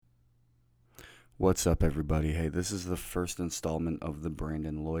What's up, everybody? Hey, this is the first installment of the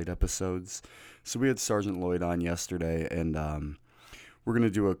Brandon Lloyd episodes. So we had Sergeant Lloyd on yesterday, and we're going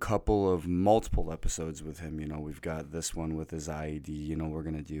to do a couple of multiple episodes with him. We've got this one with his IED. We're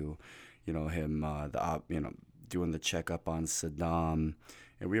going to do, him, doing the checkup on Saddam.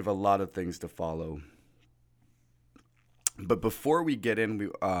 And we have a lot of things to follow. But before we get in,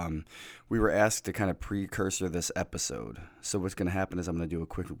 we were asked to kind of precursor this episode. So what's going to happen is I'm going to do a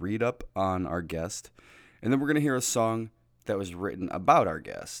quick read-up on our guest, and then we're going to hear a song that was written about our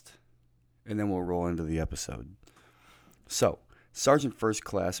guest, and then we'll roll into the episode. So, Sergeant First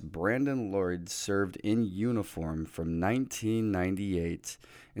Class Brandon Lloyd served in uniform from 1998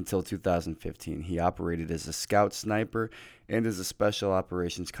 until 2015. He operated as a scout sniper and as a special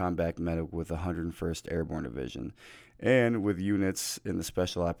operations combat medic with the 101st Airborne Division, and with units in the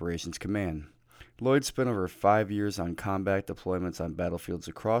Special Operations Command. Lloyd spent over 5 years on combat deployments on battlefields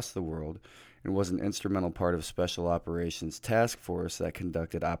across the world and was an instrumental part of Special Operations Task Force that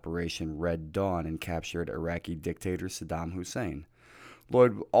conducted Operation Red Dawn and captured Iraqi dictator Saddam Hussein.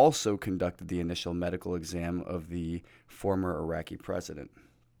 Lloyd also conducted the initial medical exam of the former Iraqi president.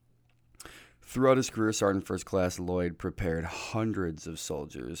 Throughout his career, Sergeant First Class Lloyd prepared hundreds of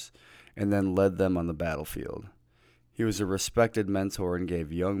soldiers and then led them on the battlefield. He was a respected mentor and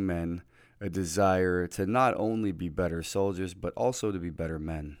gave young men a desire to not only be better soldiers, but also to be better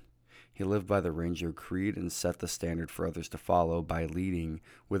men. He lived by the Ranger Creed and set the standard for others to follow by leading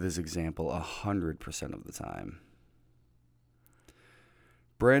with his example 100% of the time.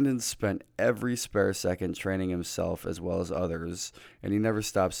 Brandon spent every spare second training himself as well as others, and he never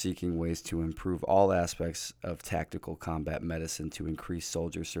stopped seeking ways to improve all aspects of tactical combat medicine to increase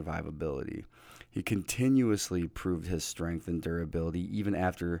soldier survivability. He continuously proved his strength and durability even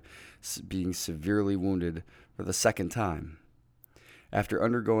after being severely wounded for the second time. After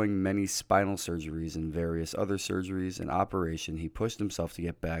undergoing many spinal surgeries and various other surgeries and operation, he pushed himself to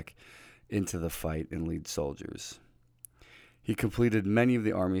get back into the fight and lead soldiers. He completed many of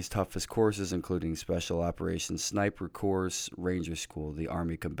the Army's toughest courses, including Special Operations Sniper Course, Ranger School, the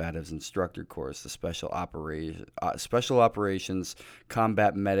Army Combatives Instructor Course, the Special Operations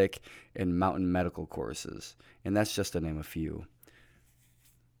Combat Medic, and Mountain Medical courses, and that's just to name a few.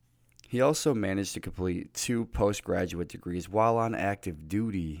 He also managed to complete 2 postgraduate degrees while on active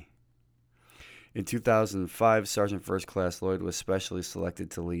duty. In 2005, Sergeant First Class Lloyd was specially selected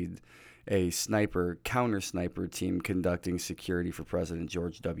to lead a counter-sniper team conducting security for President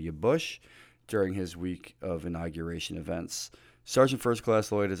George W. Bush during his week of inauguration events. Sergeant First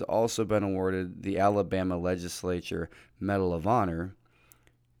Class Lloyd has also been awarded the Alabama Legislature Medal of Honor.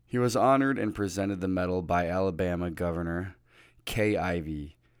 He was honored and presented the medal by Alabama Governor Kay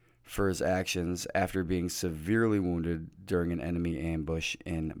Ivey for his actions after being severely wounded during an enemy ambush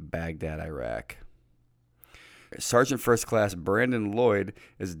in Baghdad, Iraq. Sergeant First Class Brandon Lloyd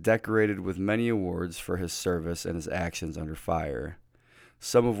is decorated with many awards for his service and his actions under fire,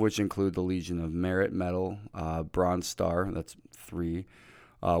 some of which include the Legion of Merit Medal, Bronze Star, that's 3,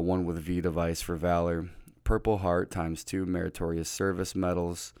 one with V device for valor, Purple Heart ×2 Meritorious Service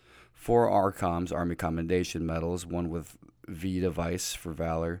Medals, 4 ARCOMs, Army Commendation Medals, one with V device for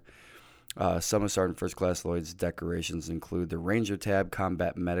valor. Some of Sergeant First Class Lloyd's decorations include the Ranger Tab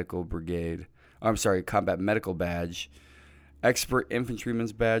Combat Medical Badge, Expert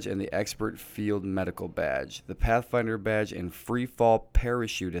Infantryman's Badge, and the Expert Field Medical Badge, the Pathfinder Badge and Free Fall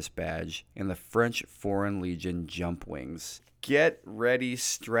Parachutist Badge, and the French Foreign Legion Jump Wings. Get ready,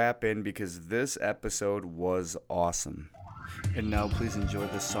 strap in, because this episode was awesome. And now please enjoy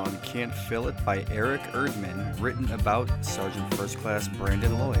the song Can't Feel It by Eric Erdman, written about Sergeant First Class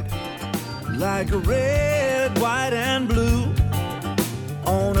Brandon Lloyd. Like a red, white, and blue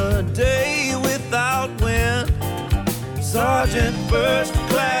on a day without wind, Sergeant First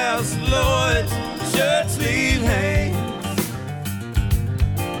Class Lloyd's shirt sleeve hangs.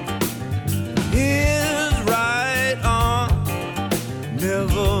 His right arm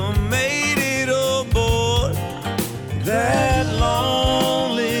never made it aboard that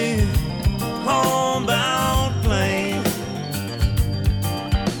lonely homebound plane.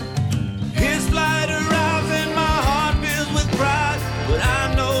 His flight arrives and my heart fills with pride, but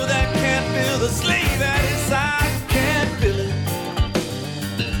I know that can't feel the sleeve at his side. Can't feel it.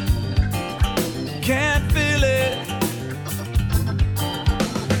 Can't feel it.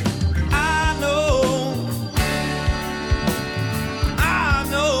 I know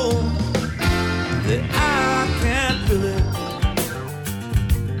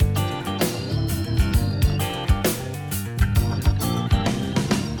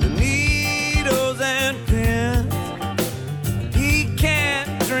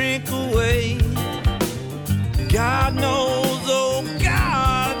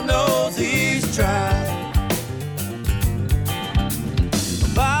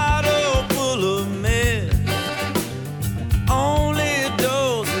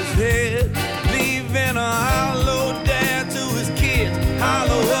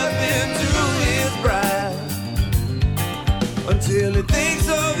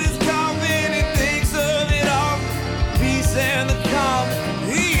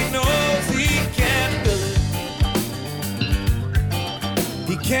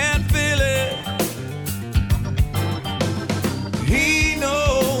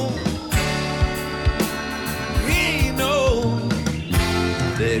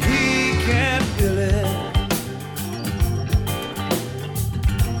that he can't feel it.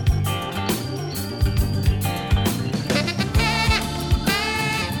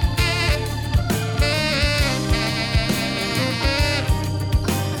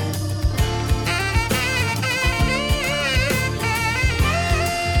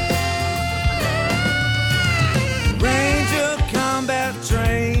 Ranger combat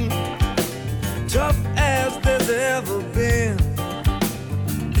trained, tough as there's ever been.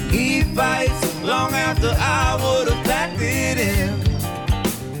 He fights long after I would have packed it in.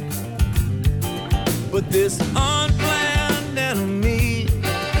 But this unplanned enemy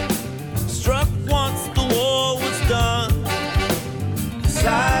struck once the war was done.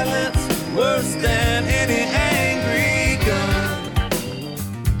 Silence worse than any angry gun.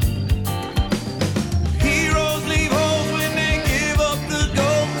 Heroes leave holes when they give up the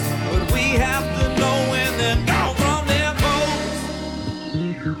ghost, but we have to know when they're gone from their boats.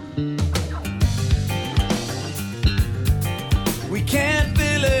 We can't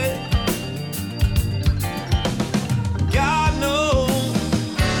feel it. God knows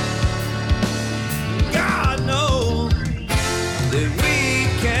that we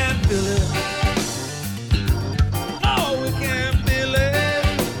can't feel it. No, we can't feel it.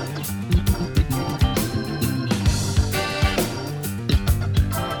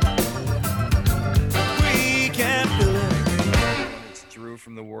 We can't feel it. It's Drew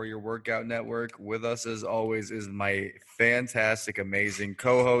from the Warrior Workout Network. With us, as always, is my fantastic, amazing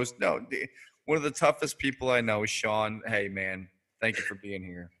co-host. One of the toughest people I know, Sean. Hey, man, thank you for being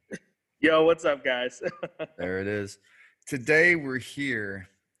here. Yo, what's up, guys? There it is. Today, we're here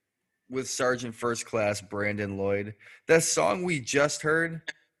with Sergeant First Class Brandon Lloyd. That song we just heard,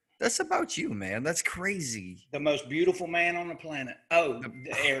 that's about you, man. That's crazy. The most beautiful man on the planet. Oh,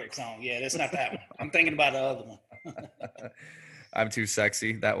 the Eric song. Yeah, that's not that one. I'm thinking about the other one. I'm Too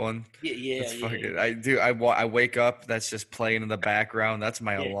Sexy, that one. Yeah. Fucking, I wake up, that's just playing in the background. That's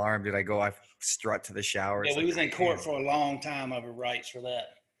my alarm. I strut to the shower. Yeah, we was in court for a long time over rights for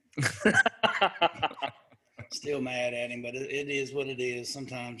that. Still mad at him, but it is what it is.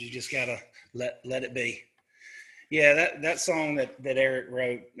 Sometimes you just gotta let it be. Yeah, that song that Eric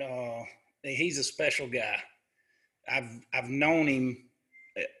wrote, he's a special guy. I've known him,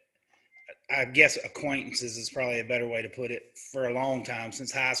 I guess acquaintances is probably a better way to put it, for a long time,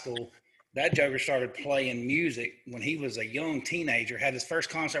 since high school. That joker started playing music when he was a young teenager. Had his first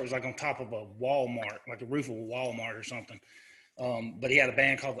concert was like on top of a Walmart, like the roof of a Walmart or something. But he had a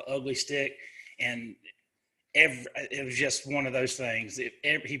band called The Ugly Stick, and it was just one of those things.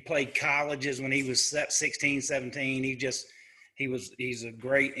 He played colleges when he was 16, 17. He's a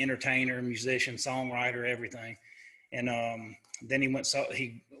great entertainer, musician, songwriter, everything. And then he went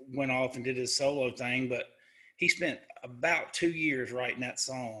off and did his solo thing, but he spent about 2 years writing that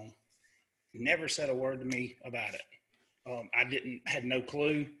song. Never said a word to me about it. I had no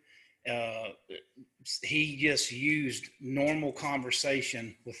clue. He just used normal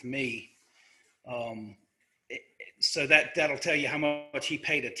conversation with me. So that'll tell you how much he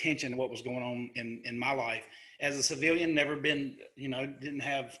paid attention to what was going on in my life. As a civilian, never been, didn't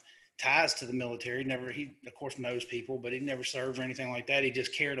have ties to the military. He of course knows people, but he never served or anything like that. He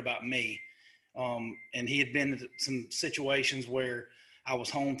just cared about me. And he had been in some situations where I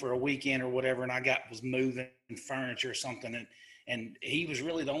was home for a weekend or whatever, and was moving furniture or something. And he was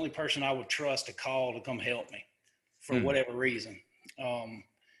really the only person I would trust to call to come help me for whatever reason.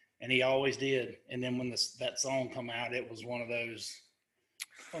 And he always did. And then when that song come out, it was one of those,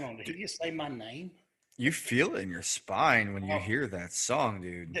 hold on, did he just say my name? You feel it in your spine when you hear that song,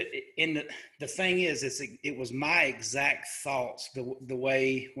 dude. The thing is, it was my exact thoughts. The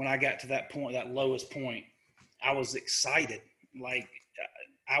way when I got to that point, that lowest point, I was excited. Like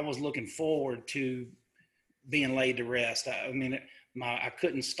I was looking forward to being laid to rest. I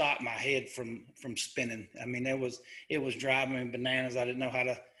couldn't stop my head from spinning. I mean, it was driving me bananas. I didn't know how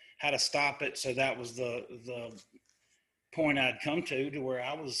to stop it. So that was the point I'd come to where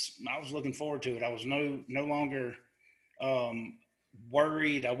I was looking forward to it. I was no longer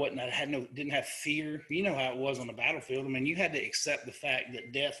worried. Didn't have fear. You know how it was on the battlefield. I mean, you had to accept the fact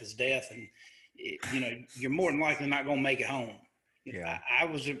that death is death, and you're more than likely not going to make it home. Yeah, I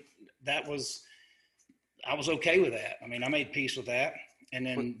was okay with that. I mean, I made peace with that. And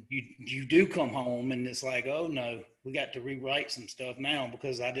then you do come home and it's like, oh no, we got to rewrite some stuff now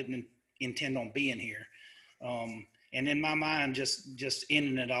because I didn't intend on being here. And in my mind, just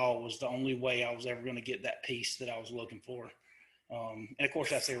ending it all was the only way I was ever going to get that peace that I was looking for. And of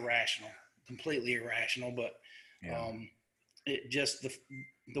course that's irrational, completely irrational, but it just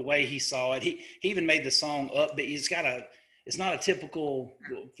the way he saw it, he even made the song upbeat. He's got it's not a typical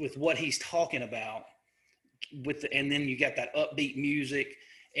with what he's talking about and then you got that upbeat music.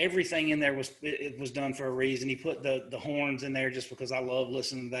 Everything in there it was done for a reason. He put the horns in there just because I love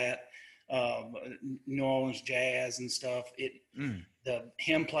listening to that New Orleans jazz and stuff.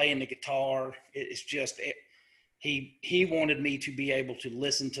 Him playing the guitar, it's just he wanted me to be able to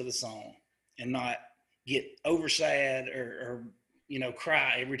listen to the song and not get over sad or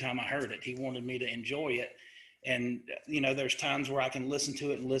cry every time I heard it. He wanted me to enjoy it. And, there's times where I can listen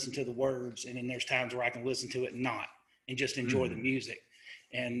to it and listen to the words. And then there's times where I can listen to it and not, and just enjoy the music.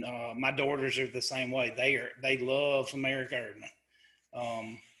 And my daughters are the same way. They love some Eric Erdman.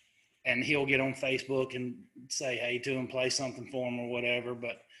 And he'll get on Facebook and say hey to him, play something for him or whatever.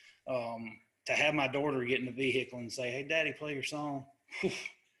 But to have my daughter get in the vehicle and say, hey, Daddy, play your song.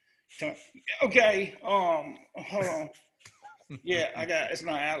 Okay. Hold on. Yeah, it's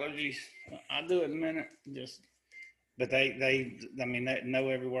my allergies. I'll do it in a minute. But they know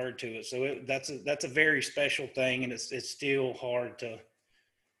every word to it. So that's a very special thing, and it's still hard to.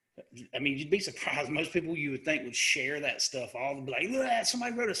 I mean, you'd be surprised. Most people you would think would share that stuff. All be like,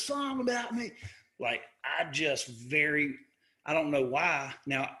 somebody wrote a song about me. Like I don't know why.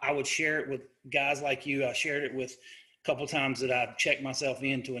 Now I would share it with guys like you. I shared it with a couple of times that I've checked myself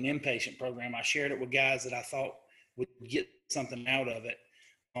into an inpatient program. I shared it with guys that I thought would get something out of it.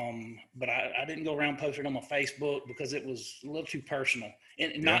 But I didn't go around posting it on my Facebook because it was a little too personal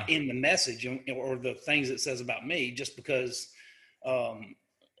and not in the message or the things it says about me, just because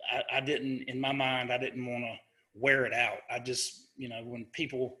I didn't, in my mind, I didn't want to wear it out. I just, when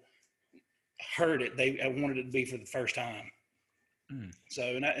people heard it, I wanted it to be for the first time. So,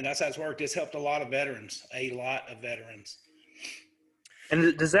 and that's how it's worked. It's helped a lot of veterans.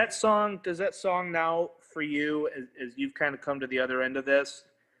 And does that song now for you, as you've kind of come to the other end of this,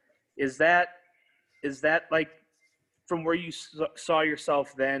 is that like from where you saw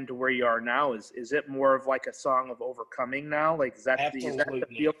yourself then to where you are now? Is it more of like a song of overcoming now? Like is that the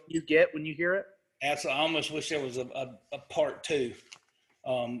feel you get when you hear it? Absolutely. I almost wish there was a part two,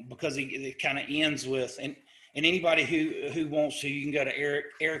 because it kind of ends with and anybody who wants to, you can go to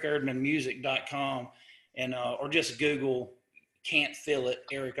ericerdmanmusic.com and or just Google Can't Feel It,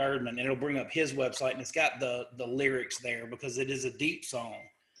 Eric Erdman, and it'll bring up his website, and it's got the lyrics there because it is a deep song.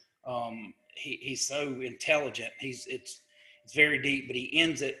 He's so intelligent. It's very deep, but he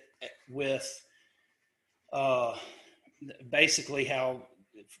ends it with basically how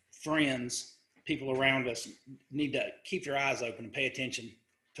friends, people around us, need to keep their eyes open and pay attention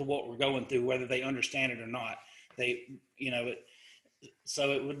to what we're going through, whether they understand it or not.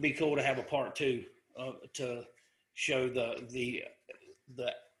 So it would be cool to have a part two to show the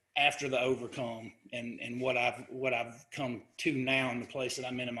after the overcome and what I've come to now in the place that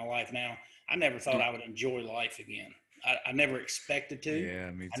I'm in my life now. I never thought I would enjoy life again. I never expected to.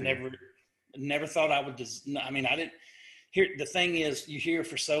 Yeah, me too. I never thought I would I didn't hear. The thing is, you hear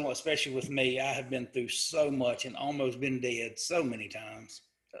for so long, especially with me, I have been through so much and almost been dead so many times.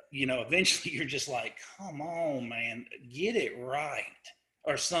 Eventually you're just like, come on, man, get it right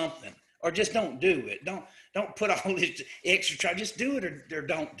or something. Or just don't do it. Don't put all this extra try. Just do it or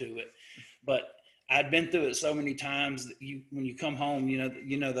don't do it. But I'd been through it so many times that when you come home,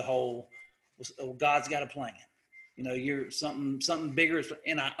 the whole God's got a plan. You're something bigger,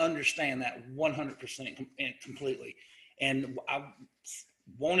 and I understand that 100% and completely. And I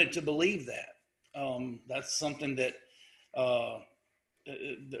wanted to believe that. That's something that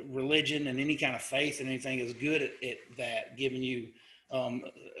religion and any kind of faith and anything is good at that, giving you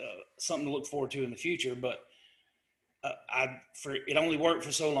something to look forward to in the future. But it only worked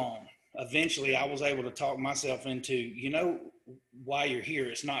for so long. Eventually I was able to talk myself into, why you're here.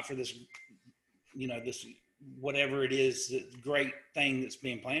 It's not for this, this, whatever it is, the great thing that's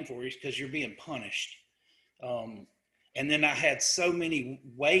being planned for you, is because you're being punished. And then I had so many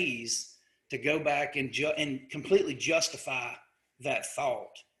ways to go back and completely justify that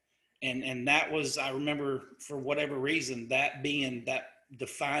thought. And that was, I remember, for whatever reason, that being that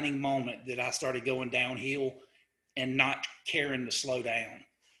defining moment that I started going downhill and not caring to slow down.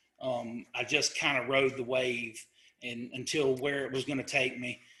 I just kind of rode the wave until where it was going to take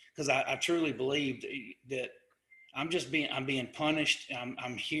me, because I truly believed that I'm being punished.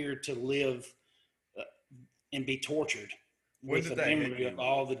 I'm here to live and be tortured with the memory of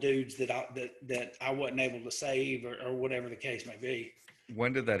all the dudes that I wasn't able to save or whatever the case may be.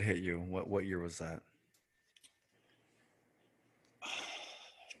 When did that hit you? What year was that?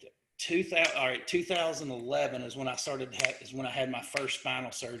 2011 is when I had my first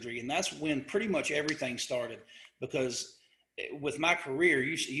spinal surgery, and that's when pretty much everything started. Because with my career,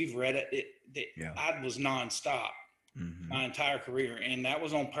 you've read it. I was nonstop. Mm-hmm. my entire career, and that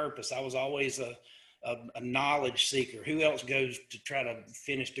was on purpose. I was always a knowledge seeker. Who else goes to try to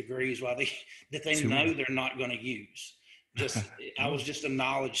finish degrees while they know they're not going to use? I was just a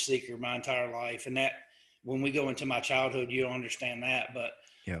knowledge seeker my entire life, and that when we go into my childhood, you don't understand that. But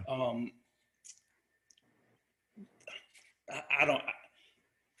I don't.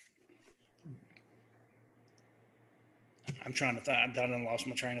 I'm trying to think. I done lost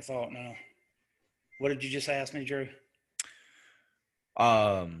my train of thought now. What did you just ask me, Drew?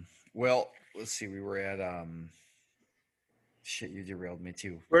 Well, let's see. We were at shit. You derailed me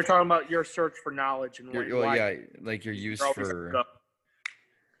too. We were talking about your search for knowledge and why. Yeah, like your use for.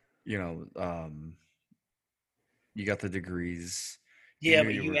 You got the degrees. Yeah,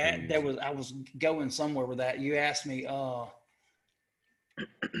 but I was going somewhere with that. You asked me,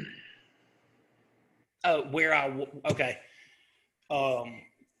 okay.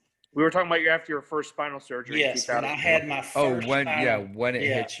 We were talking about after your first spinal surgery. Yes, when I had my first. When it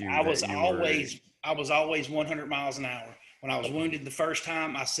hit you. I was always 100 miles an hour. When I was wounded the first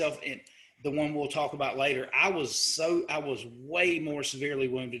time, the one we'll talk about later, I was way more severely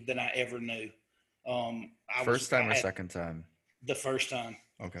wounded than I ever knew. First time or second time? The first time.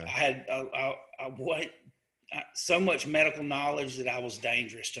 Okay. I had so much medical knowledge that I was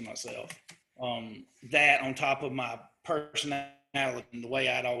dangerous to myself. That on top of my personality and the way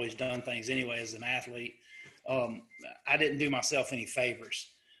I'd always done things anyway as an athlete, I didn't do myself any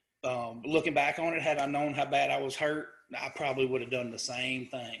favors. Looking back on it, had I known how bad I was hurt, I probably would have done the same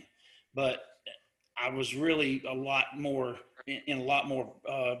thing. But I was really in a lot more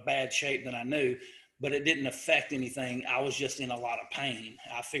bad shape than I knew, but it didn't affect anything. I was just in a lot of pain.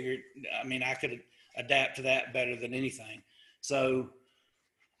 I figured, I could adapt to that better than anything. So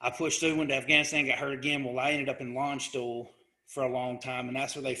I pushed through, went to Afghanistan, got hurt again. Well, I ended up in launch stool for a long time, and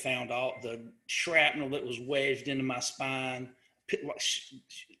that's where they found all the shrapnel that was wedged into my spine.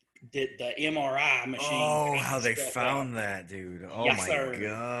 The MRI machine. Oh, how they found that, dude. Oh, yes, my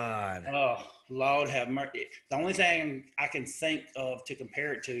God. Oh, Lord have mercy. The only thing I can think of to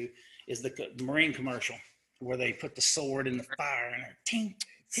compare it to is the Marine commercial where they put the sword in the fire and they're tink,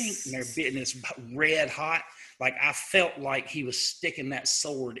 tink, and they're bitten. It's red hot. Like I felt like he was sticking that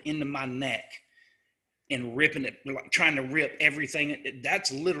sword into my neck and ripping it, like trying to rip everything.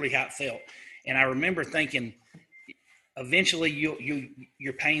 That's literally how it felt. And I remember thinking, eventually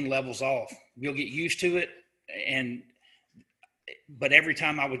your pain levels off. You'll get used to it. But every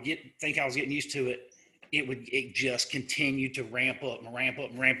time I would think I was getting used to it, it just continued to ramp up and ramp up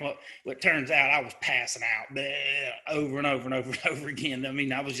and ramp up. Well, it turns out I was passing out over and over and over and over again.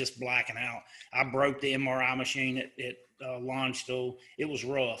 I was just blacking out. I broke the MRI machine at launch stool. It was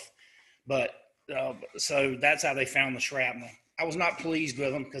rough. But so that's how they found the shrapnel. I was not pleased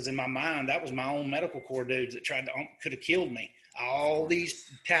with them because in my mind, that was my own medical corps dudes that could have killed me. All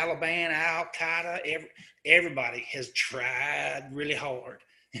these Taliban, Al-Qaeda, everybody has tried really hard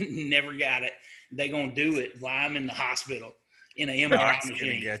and never got it. They're going to do it while I'm in the hospital in an MRI machine.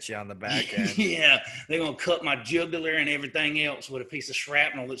 Going to get you on the back end. Yeah, they're going to cut my jugular and everything else with a piece of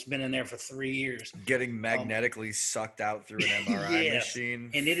shrapnel that's been in there for 3 years. Getting magnetically sucked out through an MRI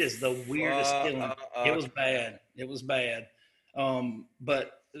machine. And it is the weirdest feeling. It was bad. It was bad.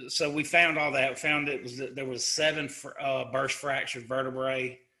 But so we found all that. Found there was 7 burst fractured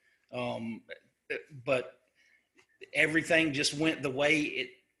vertebrae, but everything just went the way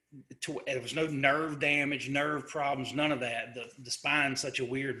there was no nerve damage, nerve problems, none of that. The spine's such a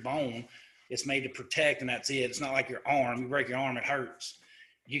weird bone; it's made to protect, and that's it. It's not like your arm. You break your arm, it hurts.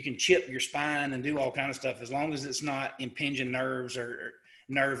 You can chip your spine and do all kind of stuff as long as it's not impinging nerves or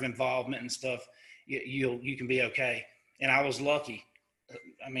nerve involvement and stuff. You can be okay. And I was lucky.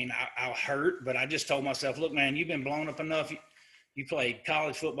 I hurt, but I just told myself, look, man, you've been blown up enough. You played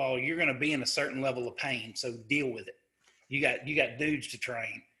college football. You're going to be in a certain level of pain, so deal with it. You got dudes to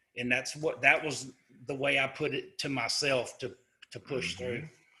train, and that was the way I put it to myself to push through.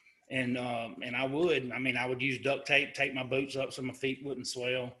 And I would use duct tape, tape my boots up so my feet wouldn't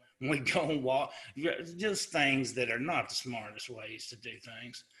swell. We'd go and walk. Just things that are not the smartest ways to do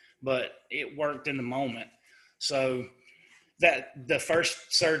things, but it worked in the moment. So that the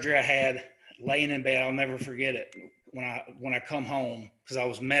first surgery I had, laying in bed, I'll never forget it. When I come home, because I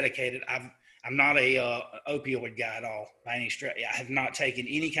was medicated, I'm not a opioid guy at all by any stretch. I have not taken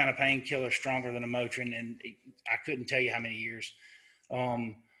any kind of painkiller stronger than a Motrin, and I couldn't tell you how many years.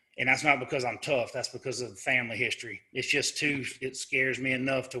 And that's not because I'm tough. That's because of family history. It's just it scares me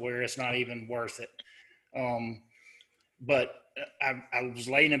enough to where it's not even worth it. But I was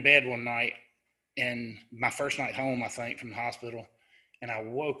laying in bed one night, and my first night home, I think, from the hospital, and I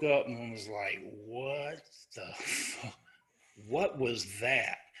woke up and was like, what the fuck? what was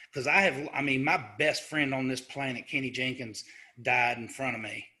that? Because my best friend on this planet, Kenny Jenkins, died in front of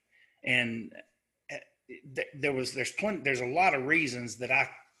me. And there's a lot of reasons that I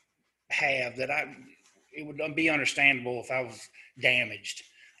have that it would be understandable if I was damaged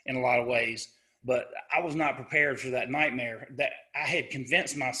in a lot of ways, but I was not prepared for that nightmare. That I had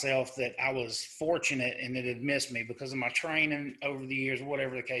convinced myself that I was fortunate and it had missed me because of my training over the years,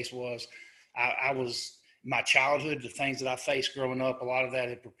 whatever the case was. I was, my childhood, the things that I faced growing up, a lot of that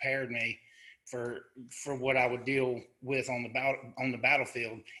had prepared me for what I would deal with on the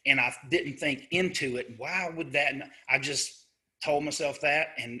battlefield. And I didn't think into it. Why would that? I just told myself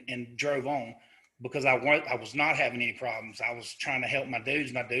that and drove on because I was not having any problems. I was trying to help my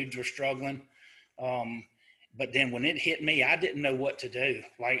dudes. My dudes were struggling. But then when it hit me, I didn't know what to do.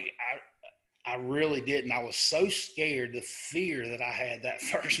 Like I really didn't. I was so scared, the fear that I had that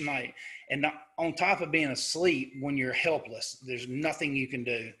first night. And on top of being asleep, when you're helpless, there's nothing you can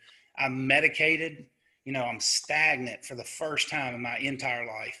do. I'm medicated, I'm stagnant for the first time in my entire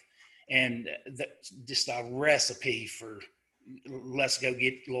life. And just a recipe for let's go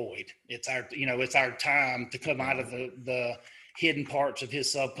get Lloyd. It's our time to come out of the hidden parts of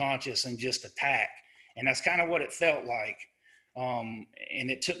his subconscious and just attack. And that's kind of what it felt like. And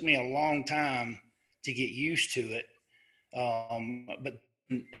it took me a long time to get used to it. But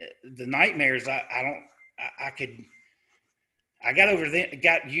the nightmares, I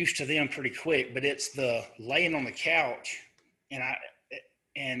got used to them pretty quick, but it's the laying on the couch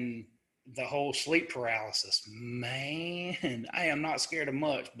and the whole sleep paralysis. Man, I am not scared of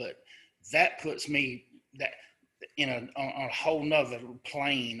much, but that puts me on a whole nother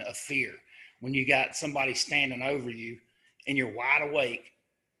plane of fear. When you got somebody standing over you and you're wide awake,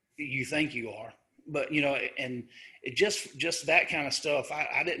 you think you are, but and it just that kind of stuff.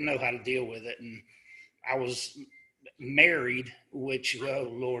 I didn't know how to deal with it, and I was married, which, oh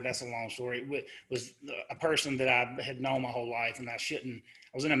Lord, that's a long story. It was a person that I had known my whole life, and I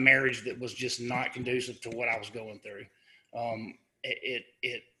was in a marriage that was just not conducive to what I was going through. I'm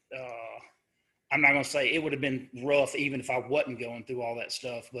not going to say it would have been rough even if I wasn't going through all that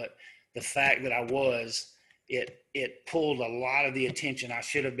stuff, but the fact that I was, it pulled a lot of the attention I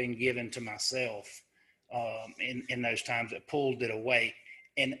should have been given to myself in those times. It pulled it away.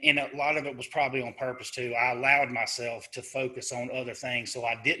 And a lot of it was probably on purpose too. I allowed myself to focus on other things so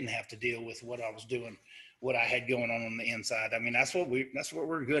I didn't have to deal with what I was doing, what I had going on the inside. I mean, that's what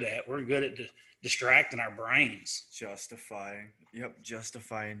we're good at. We're good at distracting our brains. Justifying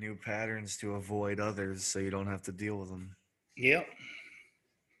new patterns to avoid others so you don't have to deal with them. Yep.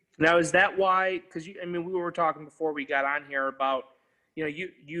 Now, is that why? Because we were talking before we got on here about,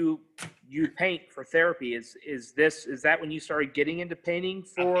 you paint for therapy. Is that when you started getting into painting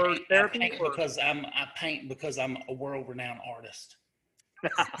for therapy? I paint because I'm a world-renowned artist.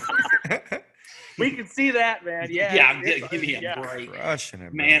 We can see that, man. Yeah. Yeah, give me a break,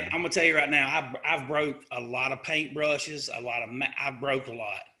 man. I'm gonna tell you right now, I've broke a lot of paintbrushes, I broke a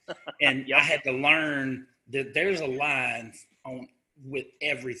lot, and I had to learn that there's a line with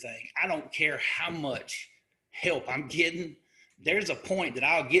everything. I don't care how much help I'm getting. There's a point that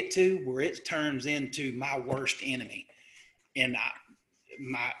I'll get to where it turns into my worst enemy. And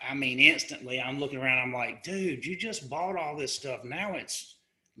instantly I'm looking around, I'm like, dude, you just bought all this stuff. Now it's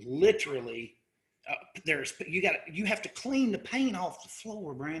literally, you have to clean the paint off the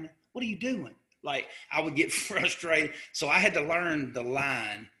floor, Brandon. What are you doing? Like, I would get frustrated. So I had to learn the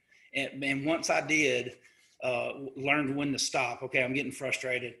line. And once I did, learned when to stop. Okay, I'm getting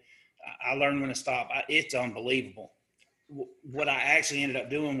frustrated. I learned when to stop. It's unbelievable. What I actually ended up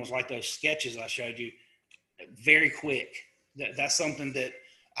doing was like those sketches I showed you, very quick. That's something that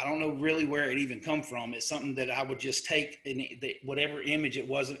I don't know really where it even come from. It's something that I would just take whatever image it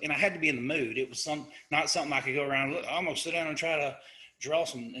was, and I had to be in the mood. It was not something I could go around. Look, I'm gonna sit down and try to draw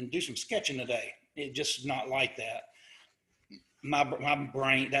and do some sketching today. It just not like that. My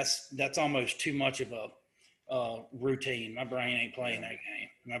brain, that's almost too much of a routine. My brain ain't playing that game.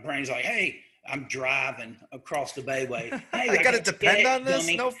 My brain's like, hey, I'm driving across the Bayway. Hey, I got to depend on this?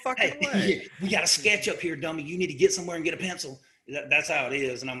 Dummy. No fucking way. We got a sketch up here, dummy. You need to get somewhere and get a pencil. That's how it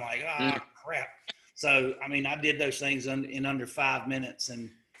is. And I'm like, crap. So, I did those things in under 5 minutes, and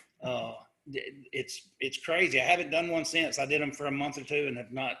it's crazy. I haven't done one since. I did them for a month or two and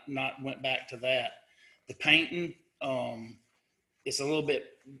have not went back to that. The painting, it's a little bit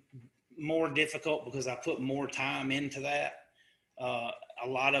more difficult because I put more time into that. A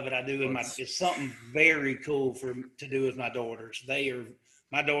lot of it I do it's something very cool to do with my daughters.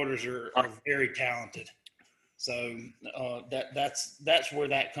 My daughters are very talented. So that's where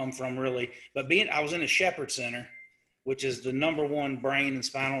that come from really. But I was in a Shepherd Center which is the #1 brain and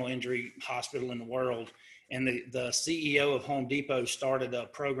spinal injury hospital in the world. And the CEO of Home Depot started a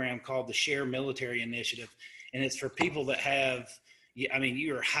program called the Share Military Initiative. And it's for people that have, I mean,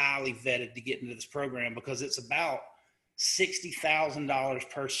 you are highly vetted to get into this program because it's about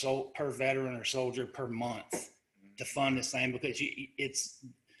 $60,000 per veteran or soldier per month to fund this thing, because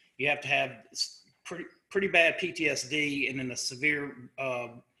you have to have pretty bad PTSD and then a severe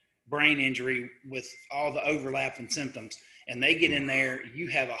brain injury with all the overlapping symptoms. And they get in there, you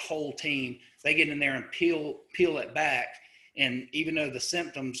have a whole team, they get in there and peel it back. And even though the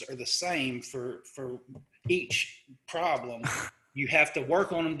symptoms are the same for each problem, you have to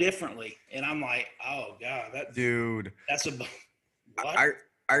work on them differently. And I'm like, oh God, that's a, what?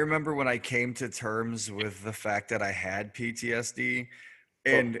 I remember when I came to terms with the fact that I had PTSD,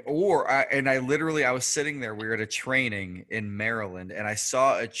 and I was sitting there, we were at a training in Maryland, and I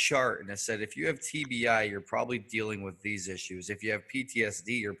saw a chart and it said, if you have TBI, you're probably dealing with these issues. If you have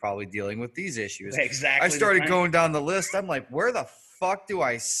PTSD, you're probably dealing with these issues. Exactly. I started going down the list. I'm like, where the fuck do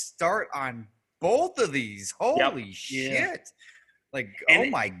I start on both of these? Holy shit. Yeah. Like, and, oh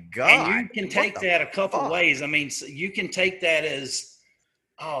my God. And you can take that a couple ways. I mean, so you can take that as,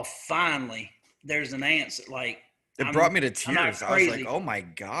 oh, finally, there's an answer. Like, it brought me to tears. I was like, oh my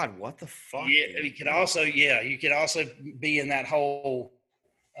God, what the fuck? Yeah, you could also be in that whole,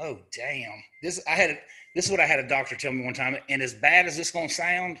 oh damn. This is what I had a doctor tell me one time. And as bad as this gonna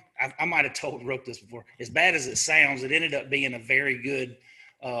sound, I might have wrote this before. As bad as it sounds, it ended up being a very good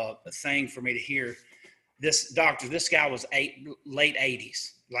thing for me to hear. This guy was late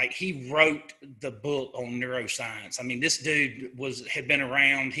 80s. Like, he wrote the book on neuroscience. I mean, this dude had been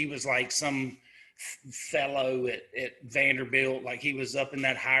around. He was like some fellow at Vanderbilt. Like, he was up in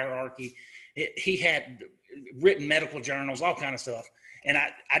that hierarchy. He had written medical journals, all kind of stuff. And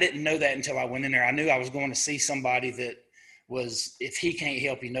I didn't know that until I went in there. I knew I was going to see somebody that was, if he can't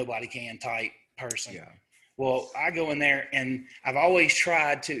help you, nobody can type person. Yeah. Well, I go in there, and I've always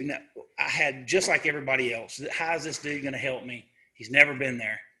tried to, I had, just like everybody else, how is this dude going to help me? He's never been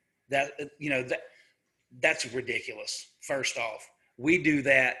there. That's ridiculous. First off, we do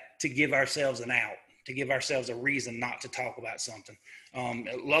that to give ourselves an out, to give ourselves a reason not to talk about something.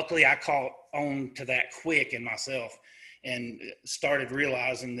 Luckily, I caught on to that quick in myself and started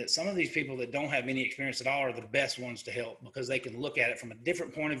realizing that some of these people that don't have any experience at all are the best ones to help, because they can look at it from a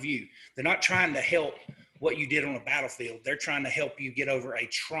different point of view. They're not trying to help what you did on a battlefield. They're trying to help you get over a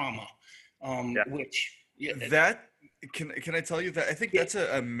trauma, Can I tell you that I think that's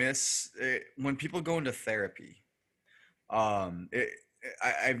a miss when people go into therapy.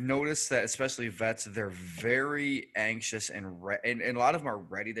 I've noticed that, especially vets, they're very anxious and a lot of them are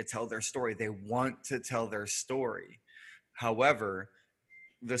ready to tell their story. They want to tell their story. However,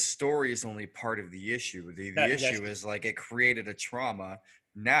 the story is only part of the issue. The issue is, like, it created a trauma.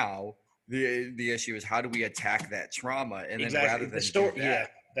 Now the issue is, how do we attack that trauma? And then rather than the story,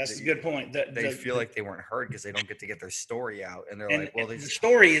 that's a good point. They feel like they weren't heard because they don't get to get their story out, and they're like, well, the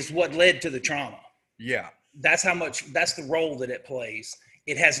story is what led to the trauma. Yeah. That's the role that it plays.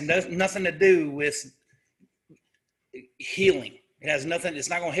 It has nothing to do with healing. It has nothing. It's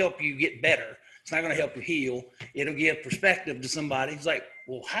not going to help you get better. It's not going to help you heal. It'll give perspective to somebody. It's like,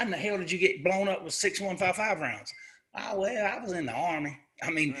 well, how in the hell did you get blown up with 6.155 rounds? Oh, well, I was in the Army. I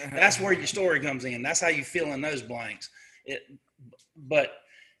mean, that's where your story comes in. That's how you fill in those blanks. I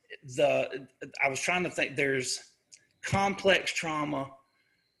was trying to think. There's complex trauma.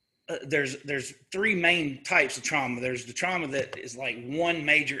 There's three main types of trauma. There's the trauma that is like one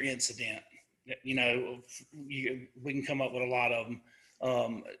major incident. We can come up with a lot of them,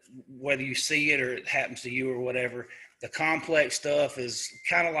 whether you see it or it happens to you or whatever. The complex stuff is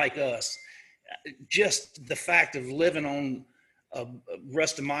kind of like us. Just the fact of living on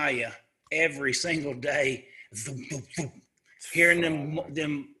Rustamaya every single day, hearing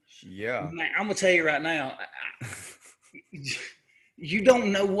them. Yeah. Man, I'm gonna tell you right now. You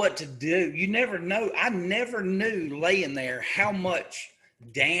don't know what to do. You never know. I never knew laying there how much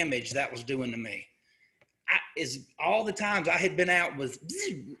damage that was doing to me. All the times I had been out with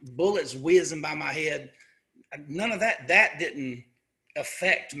bullets whizzing by my head, none of that didn't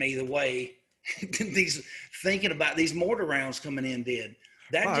affect me the way thinking about these mortar rounds coming in did.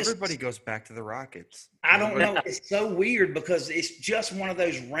 Everybody goes back to the rockets. I don't know. It's so weird because it's just one of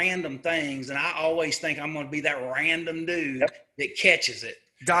those random things. And I always think I'm going to be that random dude that catches it.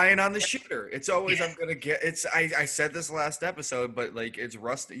 Dying on the shooter. It's always, I'm going to get, I said this last episode, but like, it's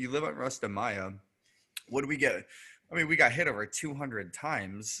you live on Rustamaya. What do we get? I mean, we got hit over 200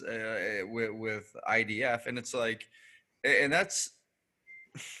 times with IDF. And it's like, and that's,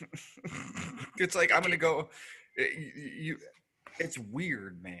 it's like, I'm going to go, It's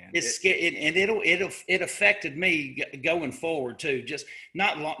weird, man. It's scary, and it affected me going forward too. Just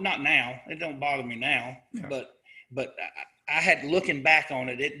not now. It don't bother me now, Yeah. but I had, looking back on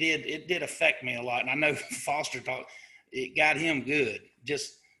it, it did affect me a lot. And I know Foster it got him good,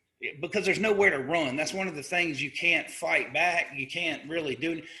 just because there's nowhere to run. That's one of the things you can't fight back. You can't really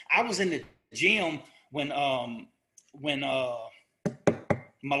do. I was in the gym when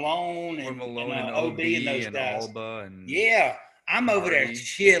Malone and OB and those guys. Alba and Yeah, I'm over there Hardy.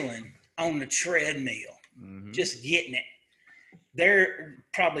 chilling on the treadmill, Mhm. just getting it. They're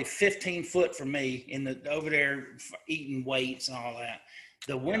probably 15 foot from me over there eating weights and all that.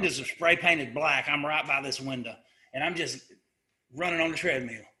 The windows are spray painted black. I'm right by this window, and I'm just running on the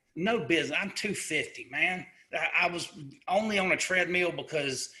treadmill. No business. I'm 250, man. I was only on a treadmill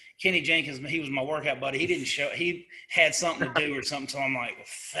because Kenny Jenkins, he was my workout buddy. He didn't show. He had something to do or something. So I'm like, well,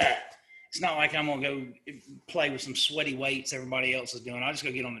 fuck. It's not like I'm gonna go play with some sweaty weights everybody else is doing. I just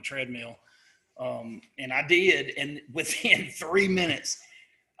go get on the treadmill, and I did. And within 3 minutes,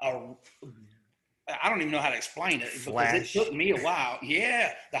 I don't even know how to explain it because it took me a while.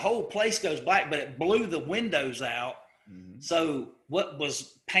 Yeah, the whole place goes black, but it blew the windows out. Mm-hmm. So what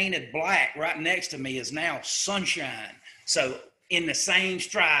was painted black right next to me is now sunshine. So in the same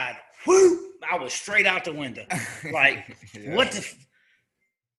stride, whoo, I was straight out the window. Like, what the?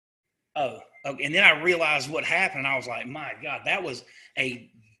 And then I realized what happened. I was like, my God, that was a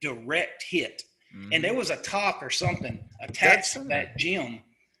direct hit. Mm-hmm. And there was a top or something attached to that gym.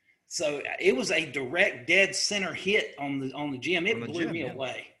 So it was a direct dead center hit on the gym. It blew me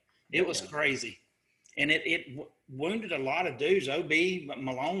away. It was crazy. And it wounded a lot of dudes. OB,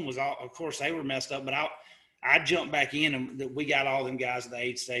 Malone was all, of course, they were messed up, but I jumped back in and we got all them guys at the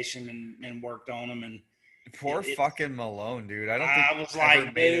aid station and worked on them. And poor fucking Malone, dude. I don't think I was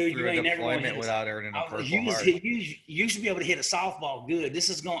like, dude, you ain't never going to without earning a Purple Heart. You should be able to hit a softball good. This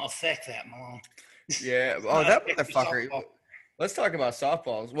is going to affect that, Malone. Yeah. Oh, that motherfucker. Let's talk about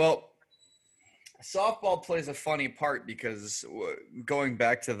softballs. Well, softball plays a funny part because going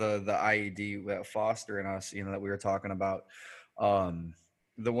back to the IED that Foster and us, that we were talking about,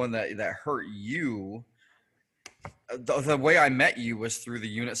 the one that hurt you. The way I met you was through the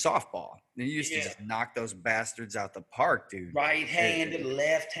unit softball. You used to just knock those bastards out the park, dude. Right-handed,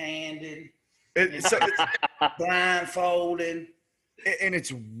 left-handed, it's blindfolded. And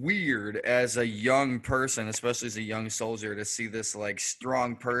it's weird as a young person, especially as a young soldier, to see this like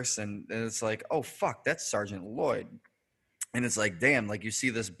strong person. And it's like, oh, fuck, that's Sergeant Lloyd. And it's like, damn, like you see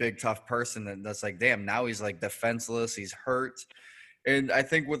this big, tough person that's like, damn, now he's like defenseless. He's hurt. And I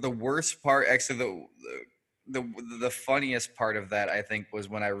think what the worst part, actually, the funniest part of that, I think, was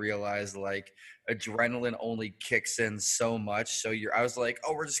when I realized like adrenaline only kicks in so much. So I was like,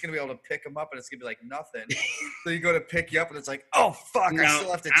 oh, we're just gonna be able to pick him up and it's gonna be like nothing. So you go to pick you up and it's like, oh fuck, I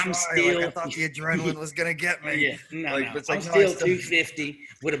still have to try. I thought the adrenaline was gonna get me. It's like, I'm still 250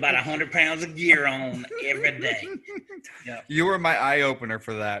 with about 100 pounds of gear on every day. Yeah. You were my eye opener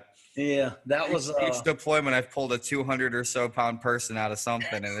for that. Yeah, that was each deployment. I've pulled a 200 or so pound person out of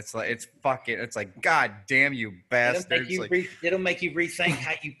something, and it's like it's like, God damn you bastards! It'll make you rethink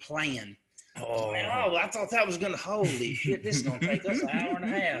how you plan. Oh, man, I thought that was gonna. Holy shit, this is gonna take us an hour and a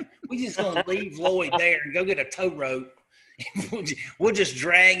half. We just gonna leave Lloyd there and go get a tow rope. We'll just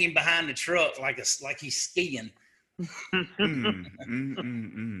drag him behind the truck like he's skiing. I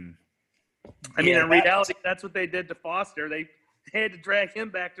mean, in reality, that's what they did to Foster. They had to drag him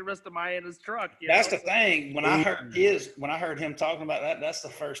back to rest of my in his truck. That's the thing. When I heard him talking about that, that's the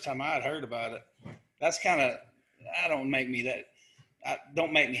first time I had heard about it. That's kind of, don't make me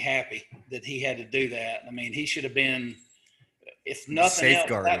happy that he had to do that. I mean, he should have been, if nothing else,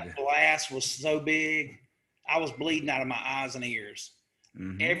 that blast was so big, I was bleeding out of my eyes and ears.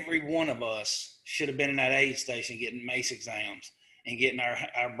 Mm-hmm. Every one of us should have been in that aid station getting MACE exams and getting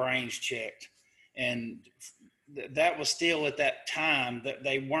our brains checked. And that was still at that time that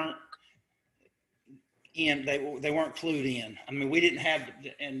they weren't in, they weren't clued in. I mean, we didn't have,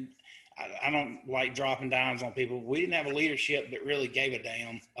 and I don't like dropping dimes on people. We didn't have a leadership that really gave a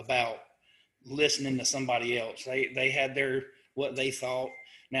damn about listening to somebody else. They had what they thought.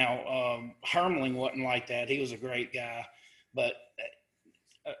 Now, Hermling wasn't like that. He was a great guy, but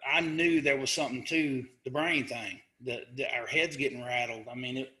I knew there was something to the brain thing, our heads getting rattled. I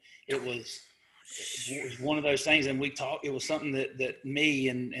mean, it was one of those things, and we talked. It was something that me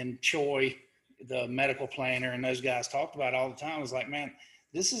and Choi, the medical planner, and those guys talked about all the time. It was like, man,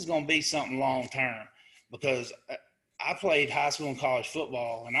 this is going to be something long term, because I played high school and college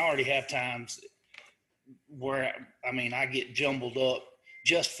football, and I already have times where I get jumbled up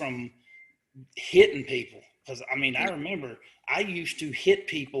just from hitting people. Because I mean, I remember I used to hit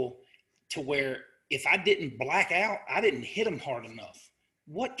people to where if I didn't black out, I didn't hit them hard enough.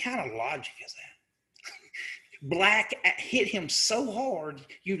 What kind of logic is that? Hit him so hard,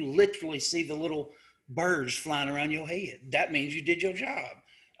 you literally see the little birds flying around your head. That means you did your job.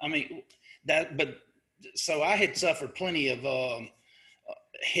 I mean, so I had suffered plenty of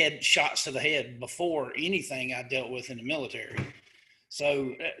head shots to the head before anything I dealt with in the military.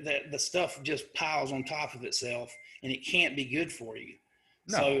 So the stuff just piles on top of itself, and it can't be good for you.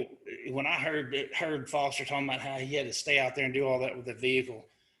 No. So when I heard Foster talking about how he had to stay out there and do all that with the vehicle,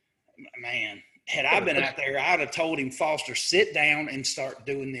 man, had I been out there, I'd have told him, Foster, sit down and start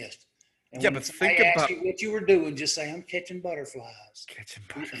doing this. And yeah, but think about you what you were doing. Just say, I'm catching butterflies. Catching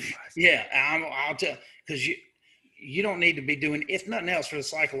butterflies. Yeah, I'll tell, because you don't need to be doing, if nothing else, for the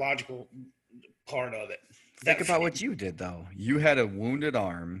psychological part of it. Think about what you did, though. You had a wounded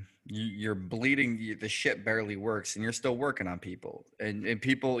arm. You're bleeding. The shit barely works, and you're still working on people. And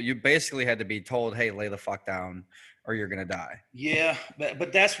people, you basically had to be told, hey, lay the fuck down or you're going to die. Yeah,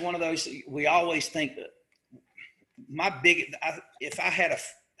 but that's one of those, we always think that if I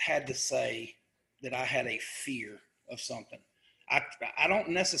had to say that I had a fear of something, I don't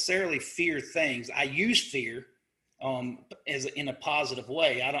necessarily fear things. I use fear as in a positive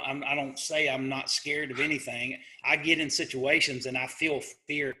way. I don't say I'm not scared of anything. I get in situations and I feel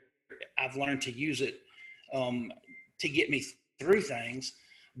fear. I've learned to use it to get me through things.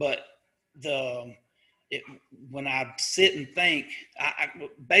 But when I sit and think,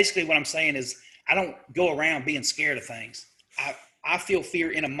 basically what I'm saying is I don't go around being scared of things. I feel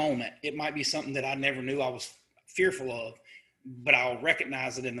fear in a moment. It might be something that I never knew I was fearful of, but I'll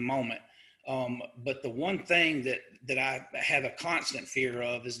recognize it in the moment. But the one thing that I have a constant fear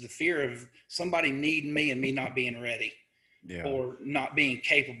of is the fear of somebody needing me and me not being ready, or not being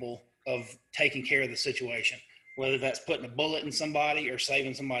capable of taking care of the situation, whether that's putting a bullet in somebody or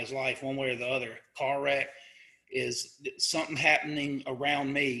saving somebody's life, one way or the other. Car wreck is something happening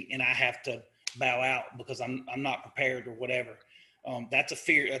around me and I have to bow out because I'm not prepared or whatever. That's a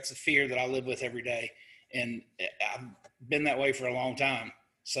fear. That's a fear that I live with every day. And I've been that way for a long time.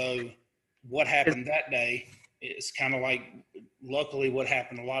 So what happened that day is kind of like, luckily, what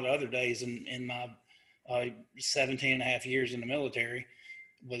happened a lot of other days in my 17 and a half years in the military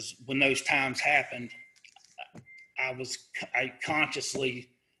was when those times happened, I consciously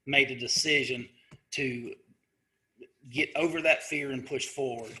made a decision to get over that fear and push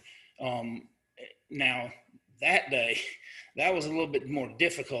forward. Now, that day, that was a little bit more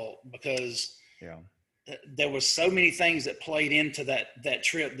difficult because there was so many things that played into that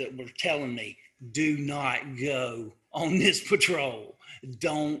trip that were telling me, do not go on this patrol.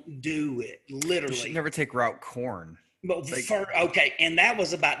 Don't do it. Literally. You should never take Route Corn. But okay, and that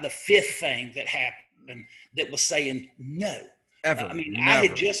was about the fifth thing that happened that was saying no. Ever. I mean, never. I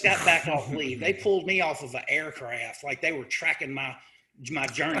had just got back off leave. They pulled me off of an aircraft like they were tracking my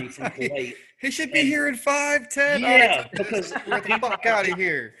journey from Kuwait. He should be here in 5, 10. Yeah, because get the fuck out of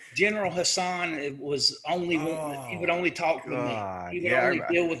here. General Hassan was only he would only talk with me. He would only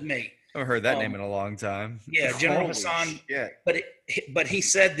deal with me. I haven't heard that name in a long time. Yeah, General Hassan. Shit. But he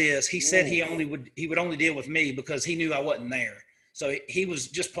said this. He said he would only deal with me because he knew I wasn't there. So he was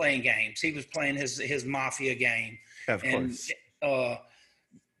just playing games. He was playing his mafia game. Of course.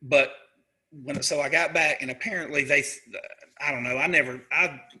 But so I got back, and apparently I don't know.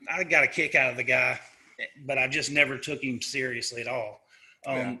 I got a kick out of the guy, but I just never took him seriously at all.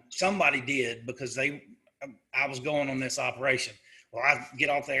 Somebody did because I was going on this operation. Well, I get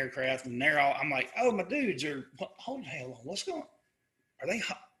off the aircraft and I'm like, oh, my dudes are, hold the hell on. What's going on? Are they,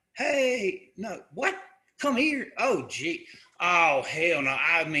 hey, no, what? Come here. Oh, gee. Oh, hell no.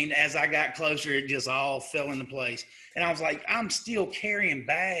 I mean, as I got closer, it just all fell into place. And I was like, I'm still carrying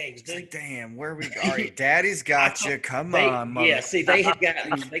bags, dude. Like, damn, where we go? All right, Daddy's got you. Come on, mother. Yeah, see, they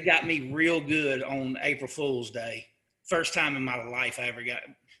got me real good on April Fool's Day. First time in my life I ever got.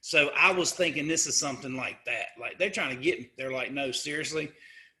 So I was thinking this is something like that. Like they're trying to get me. They're like, no, seriously.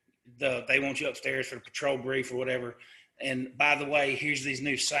 They want you upstairs for the patrol brief or whatever. And by the way, here's these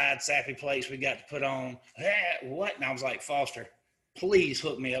new side sappy plates we got to put on. What? And I was like, Foster, please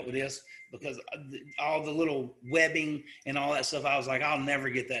hook me up with this because all the little webbing and all that stuff, I was like, I'll never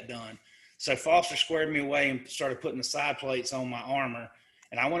get that done. So Foster squared me away and started putting the side plates on my armor.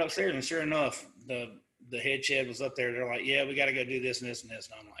 And I went upstairs and sure enough, the head shed was up there. They're like, yeah, we got to go do this and this and this.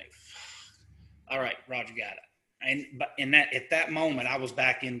 And I'm like, all right, Roger, got it. And at that moment, I was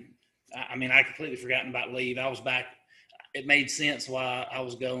back in, I mean, I completely forgotten about leave. I was back. It made sense why I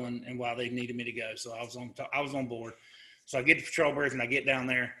was going and why they needed me to go. So I was on board. So I get to patrol berth and I get down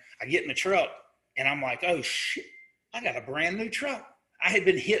there. I get in the truck And I'm like, oh shit, I got a brand new truck. I had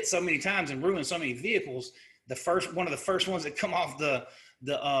been hit so many times and ruined so many vehicles. One of the first ones that come off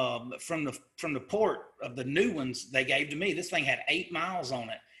from the port of the new ones they gave to me, this thing had 8 miles on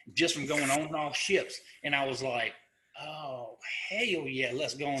it just from going on and off ships. And I was like, oh hell yeah,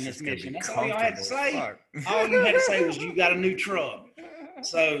 let's go on this mission. That's all y'all had to say. All you had to say was you got a new truck.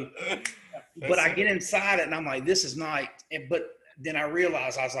 So, but I get inside it and I'm like, this is not. But then I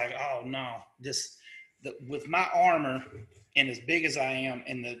realized, I was like, oh no, with my armor and as big as I am,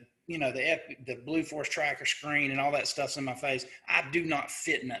 and the Blue Force tracker screen and all that stuff's in my face, I do not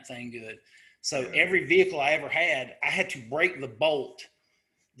fit in that thing good. So every vehicle I ever had, I had to break the bolt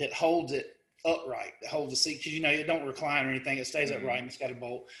that holds it upright, that holds the seat, because it don't recline or anything, it stays upright and it's got a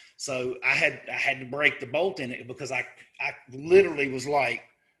bolt. So I had to break the bolt in it because I literally was like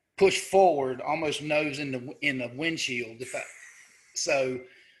pushed forward, almost nose in the windshield. So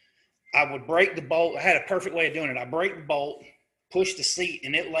I would break the bolt. I had a perfect way of doing it. I break the bolt, push the seat,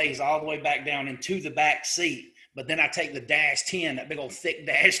 and it lays all the way back down into the back seat. But then I take the dash 10, that big old thick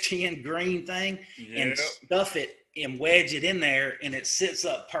dash 10 green thing, and stuff it and wedge it in there, and it sits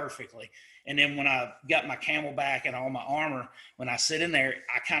up perfectly. And then when I got my Camelback and all my armor, when I sit in there,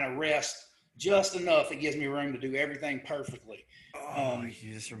 I kind of rest just enough. It gives me room to do everything perfectly.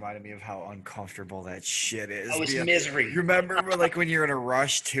 You just reminded me of how uncomfortable that shit is. Oh, it's misery. You remember like when you're in a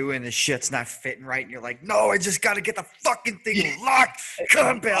rush too and the shit's not fitting right and you're like, no, I just got to get the fucking thing locked.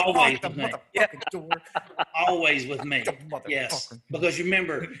 Come on, lock the motherfucking door. Always with me. Yes. Because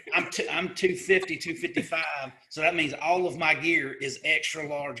remember, I'm 250, 255. So that means all of my gear is extra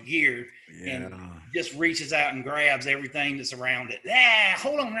large gear and just reaches out and grabs everything that's around it.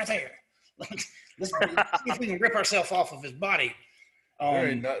 Hold on right there. Let's see if we can rip ourselves off of his body.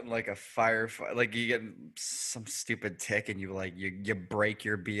 Nothing like a firefight. Like you get some stupid tick and you break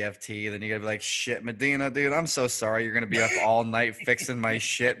your BFT, then you gotta be like, shit, Medina, dude, I'm so sorry. You're gonna be up all night fixing my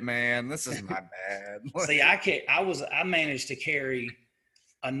shit, man. This is my bad. See, I managed to carry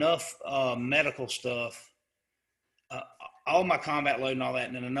enough medical stuff, all my combat load and all that,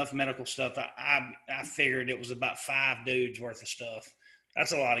 and then enough medical stuff. I figured it was about 5 dudes worth of stuff.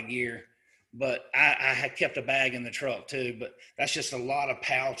 That's a lot of gear. But I had kept a bag in the truck too, but that's just a lot of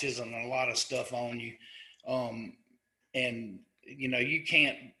pouches and a lot of stuff on you. And you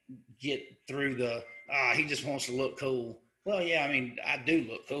can't get through he just wants to look cool. Well, yeah, I mean, I do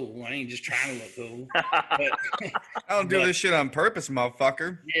look cool. I ain't just trying to look cool. But, I don't do this shit on purpose,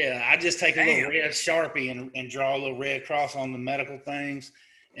 motherfucker. Yeah, I just take a little red Sharpie and draw a little red cross on the medical things.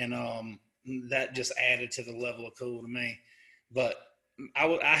 And that just added to the level of cool to me. But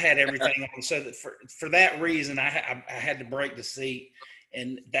I had everything on, so that for that reason, I had to break the seat,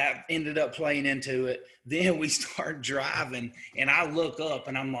 and that ended up playing into it. Then we start driving, and I look up,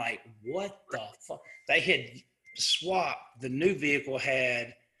 and I'm like, what the fuck? They had swapped. The new vehicle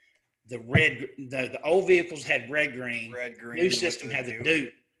had the red. The old vehicles had red green. New system had the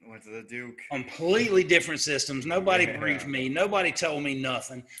Duke. Went to the Duke. Completely different systems. Nobody briefed me. Nobody told me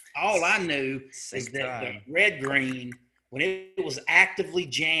nothing. All I knew is that the red green, when it was actively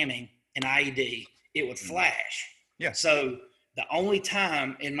jamming an IED, it would flash. Yeah. So the only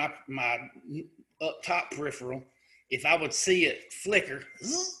time in my up top peripheral, if I would see it flicker,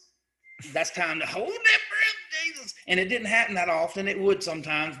 that's time to hold that breath, Jesus. And it didn't happen that often. It would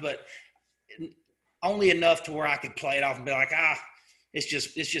sometimes, but only enough to where I could play it off and be like, it's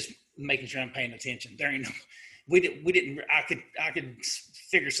just making sure I'm paying attention. There ain't no, we didn't. I could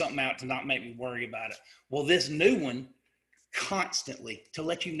figure something out to not make me worry about it. Well, this new one, constantly, to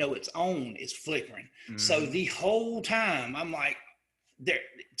let you know it's on, is flickering. So the whole time I'm like, there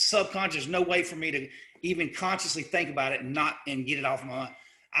subconscious, no way for me to even consciously think about it and get it off my mind.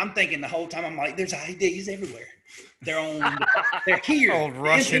 I'm thinking the whole time, I'm like, there's IEDs everywhere. They're on, they're here. Old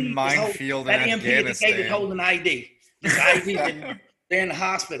Russian minefield in Afghanistan. That MP was holding an IED. There's IED. They're in the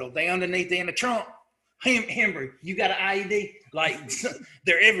hospital. They underneath, they're in the trunk. Henry, you got an IED? Like,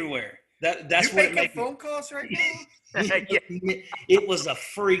 they're everywhere. That's what it makes phone calls right now. It was a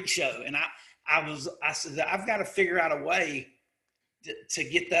freak show, and I said, I've got to figure out a way to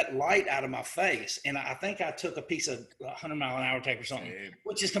get that light out of my face. And I think I took a piece of 100-mile-an-hour tape or something,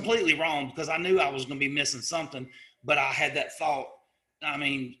 which is completely wrong because I knew I was going to be missing something. But I had that thought. I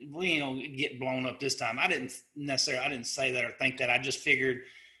mean, we ain't gonna get blown up this time. I didn't say that or think that. I just figured,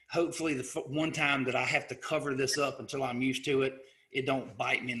 hopefully, the one time that I have to cover this up until I'm used to it, it don't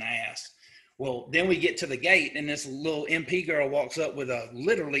bite me in the ass. Well, then we get to the gate, and this little MP girl walks up with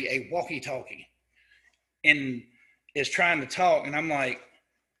literally a walkie-talkie and is trying to talk. And I'm like,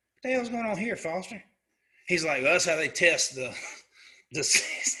 what the hell's going on here, Foster? He's like, well, that's how they test the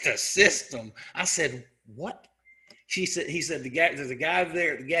system. I said, what? He said, there's a guy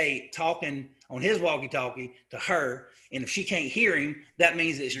there at the gate talking on his walkie-talkie to her, and if she can't hear him, that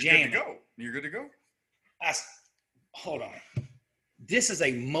means it's jamming. You're good to go. Hold on. This is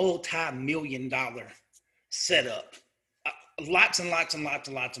a multi-million-dollar setup. Lots and lots and lots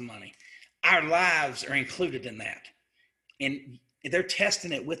and lots of money. Our lives are included in that. And they're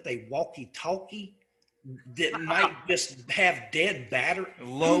testing it with a walkie-talkie that might just have dead battery.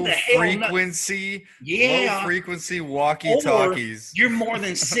 Low frequency walkie-talkies. Or you're more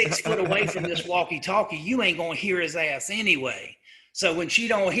than 6 foot away from this walkie-talkie. You ain't gonna hear his ass anyway. So when she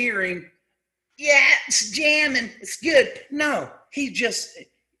don't hear him, yeah, it's jamming. It's good. No, he just.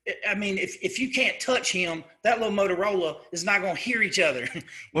 I mean, if you can't touch him, that little Motorola is not going to hear each other.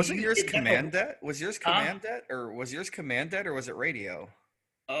 Wasn't yours Command-Det? Was yours Command-Det, or was it radio?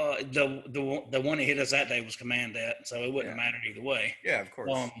 The one that hit us that day was Command-Det, so it wouldn't have mattered either way. Yeah, of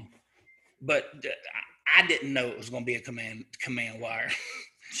course. But I didn't know it was going to be a command wire.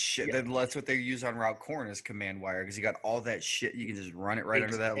 Shit, yeah. That's what they use on Route Corn is command wire, because you got all that shit. You can just run it right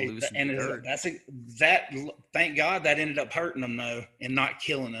under that loose dirt. Thank God that ended up hurting them though, and not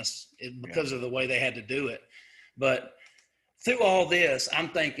killing us because of the way they had to do it. But through all this, I'm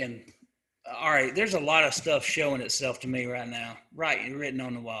thinking, all right, there's a lot of stuff showing itself to me right now, written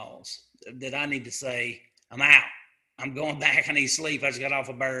on the walls, that I need to say, I'm out. I'm going back. I need sleep. I just got off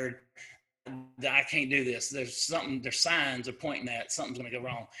a bird. I can't do this. There's signs are pointing at something's going to go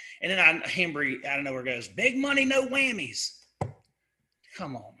wrong. And then Hembry out of nowhere goes, big money, no whammies.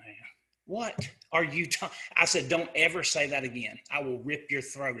 Come on, man. What are you talking? I said, don't ever say that again. I will rip your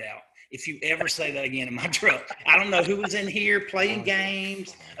throat out if you ever say that again in my truck. I don't know who was in here playing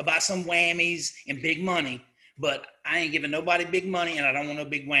games about some whammies and big money, but I ain't giving nobody big money, and I don't want no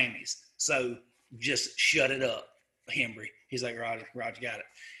big whammies. So just shut it up, Hembry. He's like, Roger, got it.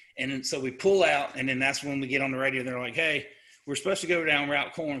 And then so we pull out, and then that's when we get on the radio. They're like, hey, we're supposed to go down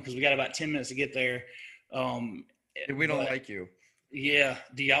Route Corn because we got about 10 minutes to get there. We don't like you. Yeah.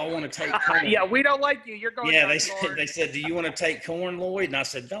 Do y'all want to take corn? Yeah, we don't like you. You're going. Yeah, they said, do you want to take corn, Lloyd? And I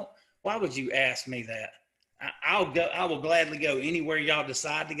said, don't. Why would you ask me that? I'll go. I will gladly go anywhere y'all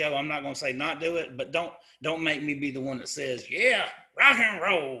decide to go. I'm not going to say not do it, but don't make me be the one that says, yeah, rock and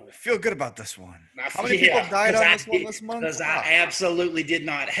roll. I feel good about this one. How many people died on this one this month? Because I absolutely did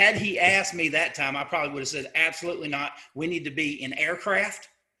not. Had he asked me that time, I probably would have said, absolutely not. We need to be in aircraft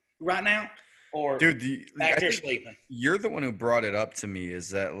right now, or back there sleeping. You're the one who brought it up to me, is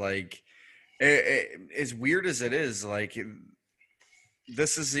that, like, as weird as it is, like,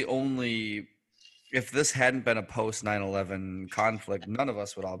 this is the only... If this hadn't been a post 9/11 conflict, none of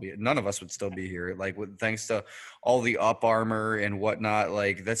us would still be here. Like, thanks to all the up armor and whatnot,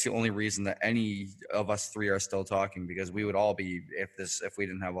 like, that's the only reason that any of us three are still talking, because we would all be, if we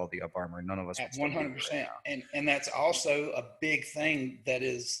didn't have all the up armor, none of us would still 100%. Be here. And that's also a big thing that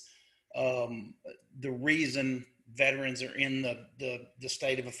is the reason veterans are in the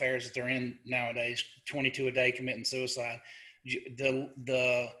state of affairs that they're in nowadays, 22 a day committing suicide.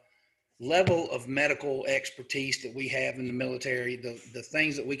 The level of medical expertise that we have in the military, the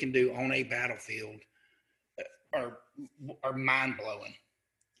things that we can do on a battlefield are mind-blowing.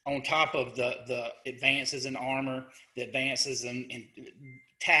 On top of the advances in armor, the advances in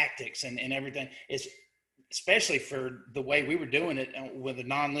tactics and everything, it's especially for the way we were doing it with a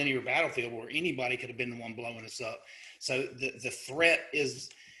non-linear battlefield where anybody could have been the one blowing us up. So the threat is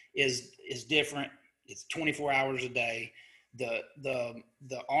different. It's 24 hours a day. The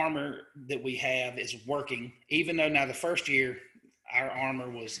armor that we have is working, even though now the first year our armor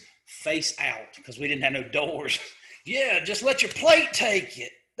was face out because we didn't have no doors. Yeah, just let your plate take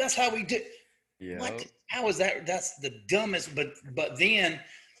it. That's how we do. Yeah. What? How is that? That's the dumbest. But then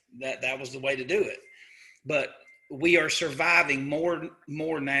that was the way to do it. But we are surviving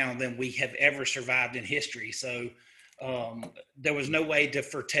more now than we have ever survived in history. So there was no way to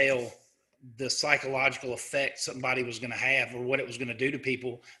foretell the psychological effect somebody was going to have or what it was going to do to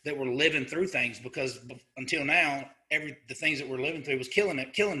people that were living through things, because until now, the things that we're living through was killing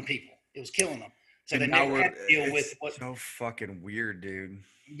people. It was killing them. So they never had to deal with what. So fucking weird, dude.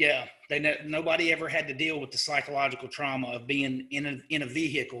 Yeah. Nobody ever had to deal with the psychological trauma of being in a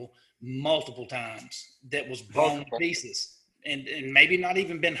vehicle multiple times that was blown to pieces and maybe not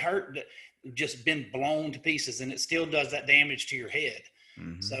even been hurt, just been blown to pieces. And it still does that damage to your head.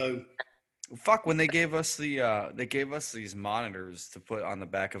 Mm-hmm. So, Fuck, when they gave us these monitors to put on the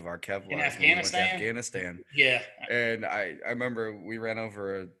back of our Kevlar In when we went to Afghanistan? Afghanistan. Yeah. And I remember we ran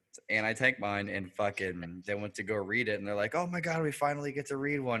over an anti-tank mine and fucking they went to go read it and they're like, oh my god, we finally get to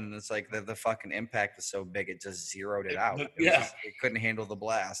read one. And it's like the fucking impact was so big it just zeroed it out. Yeah. It couldn't handle the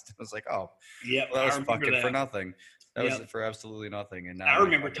blast. It was like, oh, Yep. well, that was I remember fucking that. for nothing. That was Yep. for absolutely nothing. And now I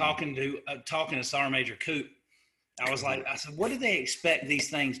remember fucking- talking to Sergeant Major Coop. I said, what do they expect these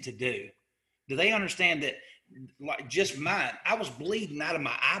things to do? Do they understand that, like, just mine? I was bleeding out of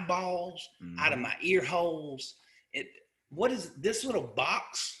my eyeballs, out of my ear holes. What is this little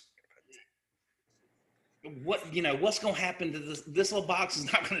box? What's going to happen to this? This little box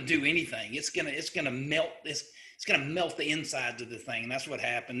is not going to do anything. It's gonna melt this. It's going to melt the insides of the thing. And that's what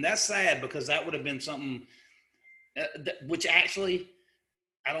happened. That's sad because that would have been something, which actually,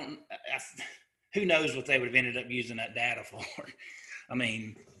 who knows what they would have ended up using that data for. I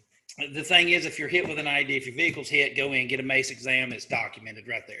mean, the thing is, if you're hit with an ID, if your vehicle's hit, go in, get a MACE exam. It's documented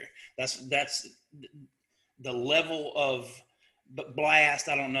right there. That's the level of blast.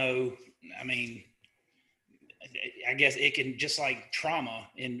 I don't know. I mean, I guess it can, just like trauma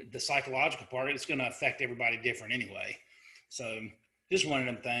in the psychological part, it's going to affect everybody different anyway. So just one of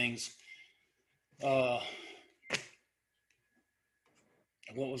them things.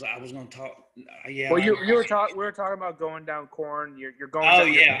 What was I was going to talk? Yeah. Well, we were talking about going down corn. You're going. Oh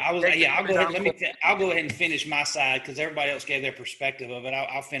down, yeah, I'll go ahead. down I'll go ahead and finish my side because everybody else gave their perspective of it.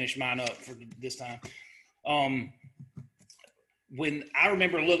 I'll finish mine up for this time. When I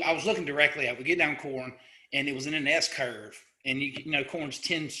remember, I was looking directly at. We get down corn, and it was in an S curve, and you know corn's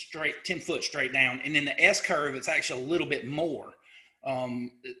 10 foot straight down, and in the S curve, it's actually a little bit more. I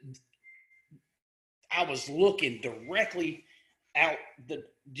was looking directly out,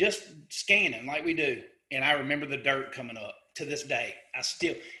 just scanning like we do, and I remember the dirt coming up to this day.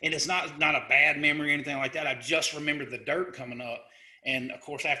 And it's not a bad memory or anything like that. I just remember the dirt coming up, and of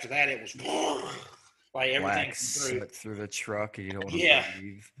course after that it was like everything through the truck, and you don't want to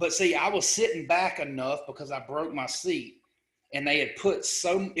breathe. But see, I was sitting back enough because I broke my seat, and they had put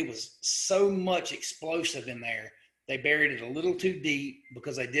it was so much explosive in there. They buried it a little too deep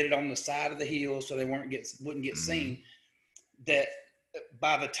because they did it on the side of the hill so they wouldn't get seen. That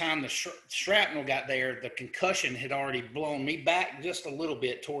by the time the shrapnel got there, the concussion had already blown me back just a little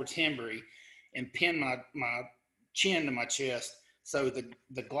bit towards Hembury and pinned my chin to my chest. So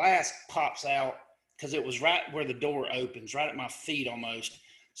the glass pops out because it was right where the door opens, right at my feet almost.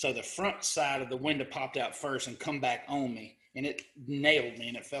 So the front side of the window popped out first and come back on me, and it nailed me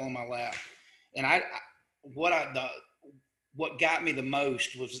and it fell in my lap. And what got me the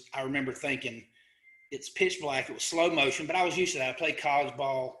most was I remember thinking, it's pitch black. It was slow motion, but I was used to that. I played college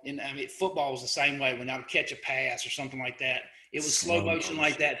ball, and football was the same way. When I would catch a pass or something like that, it was slow motion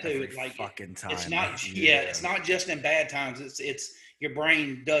like that too. It's like fucking time. It's not, it's not just in bad times. It's your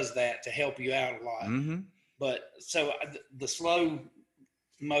brain does that to help you out a lot. Mm-hmm. But so the slow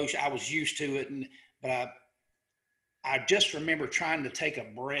motion, I was used to it, but I just remember trying to take a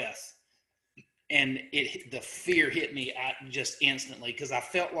breath, and the fear hit me just instantly because I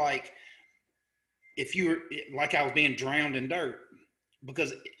felt like. I was being drowned in dirt,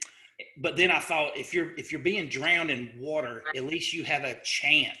 but then I thought if you're being drowned in water, at least you have a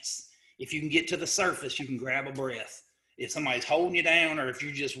chance. If you can get to the surface, you can grab a breath. If somebody's holding you down, or if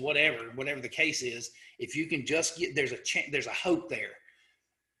you just whatever the case is, if you can just get, there's a hope there.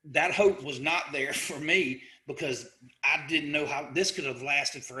 That hope was not there for me because I didn't know how this could have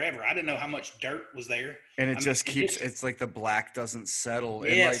lasted forever. I didn't know how much dirt was there. And it's like the black doesn't settle.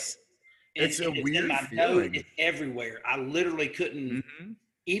 Yes. And like, it's a weird in my feeling. Nose, it's everywhere. I literally couldn't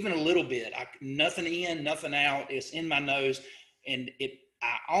even a little bit. Nothing in, nothing out. It's in my nose, and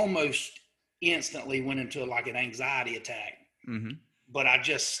I almost instantly went into like an anxiety attack. Mm-hmm. But I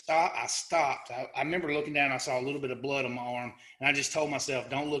just stopped. I stopped. I remember looking down. I saw a little bit of blood on my arm, and I just told myself,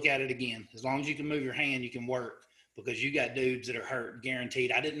 "Don't look at it again. As long as you can move your hand, you can work because you got dudes that are hurt,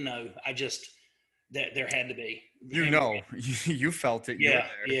 guaranteed." I didn't know. I just there had to be. You felt it. Yeah.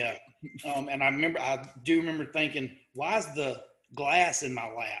 And I do remember thinking, why is the glass in my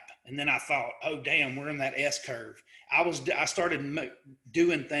lap? And then I thought, oh damn, we're in that S curve. I started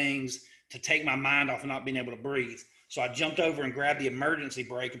doing things to take my mind off of not being able to breathe. So I jumped over and grabbed the emergency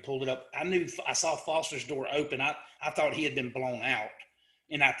brake and pulled it up. I saw Foster's door open. I thought he had been blown out,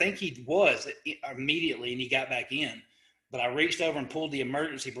 and I think he was immediately, and he got back in. But I reached over and pulled the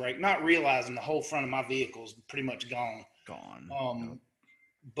emergency brake, not realizing the whole front of my vehicle is pretty much gone.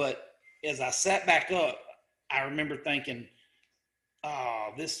 But as I sat back up, I remember thinking,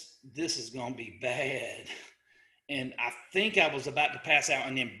 oh, this is going to be bad. and I think I was about to pass out,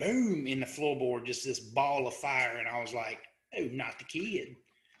 and then boom, in the floorboard, just this ball of fire, and I was like, "Oh, not the kid!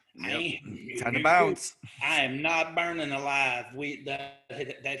 Time to bounce. I am not burning alive."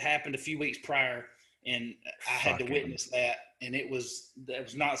 That happened a few weeks prior, and I had to witness that, and that was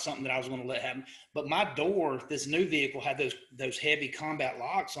not something that I was going to let happen. But my door, this new vehicle, had those heavy combat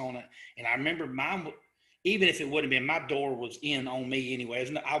locks on it, and I remember mine. Even if it wouldn't have been, my door was in on me anyway.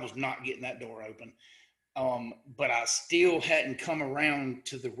 I was not getting that door open. But I still hadn't come around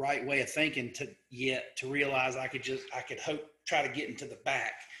to the right way of thinking to realize I could try to get into the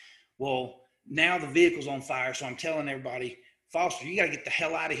back. Well, now the vehicle's on fire, so I'm telling everybody, Foster, you got to get the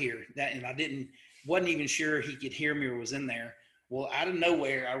hell out of here. And I wasn't even sure he could hear me or was in there. Well, out of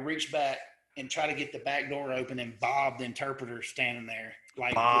nowhere, I reached back and try to get the back door open, and Bob, the interpreter, standing there,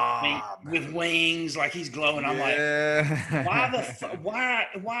 like with wings, like he's glowing. I'm like,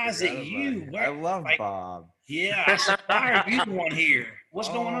 why is it you? I love Bob. Yeah, I said, why are you the one here? What's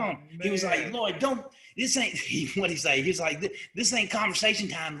going on? Man. He was like, Lloyd, this ain't, what'd he say? He was like, this ain't conversation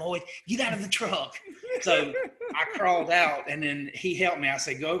time, Lloyd. Get out of the truck. So I crawled out, and then he helped me. I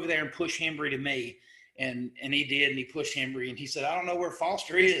said, go over there and push Hembry to me. And he did, and he pushed Hembry, and he said, I don't know where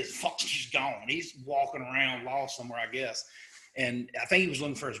Foster is. Foster's gone. He's walking around lost somewhere, I guess. And I think he was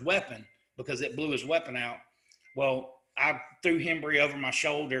looking for his weapon because it blew his weapon out. Well, I threw Hembry over my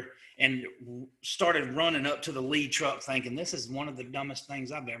shoulder and started running up to the lead truck thinking, this is one of the dumbest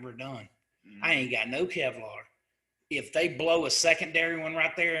things I've ever done. I ain't got no Kevlar. If they blow a secondary one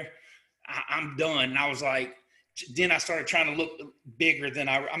right there, I'm done. And I was like, then I started trying to look bigger than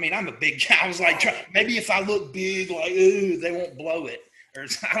I'm a big guy. I was like, maybe if I look big, like, ooh, they won't blow it. Or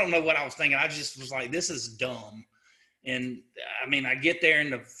I don't know what I was thinking. I just was like, this is dumb. And I get there,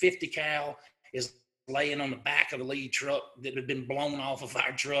 and the 50 cal is laying on the back of the lead truck that had been blown off of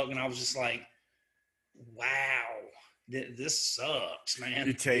our truck. And I was just like, wow, this sucks, man.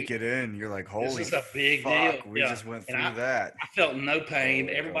 You take it in. You're like, holy this is a big fuck, deal. we just went through that. I felt no pain.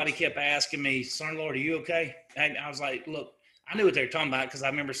 Everybody kept asking me, son, Lord, are you okay? And I was like, look, I knew what they were talking about because I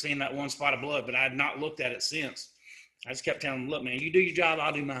remember seeing that one spot of blood, but I had not looked at it since. I just kept telling them, look, man, you do your job,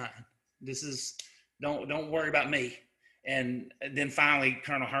 I'll do mine. Don't worry about me. And then finally,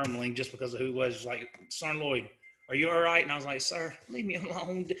 Colonel Hermling, just because of who he was like, son, Lloyd, are you all right? And I was like, sir, leave me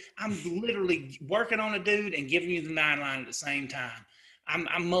alone. I'm literally working on a dude and giving you the 9-line at the same time. I'm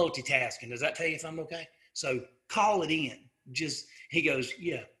multitasking. Does that tell you if I'm okay? So call it in. He goes,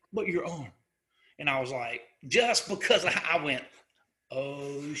 yeah, but your arm. And I was like, just because I went,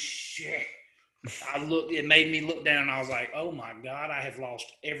 oh shit. It made me look down, and I was like, oh my God, I have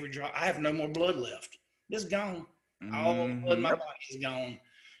lost every drop. I have no more blood left. It's gone. All the blood in my body is gone.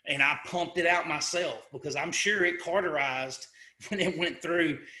 And I pumped it out myself because I'm sure it cauterized when it went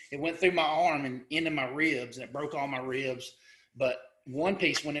through. It went through my arm and into my ribs, and it broke all my ribs. But one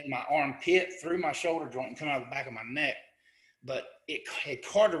piece went in my armpit, through my shoulder joint, and come out of the back of my neck. But it had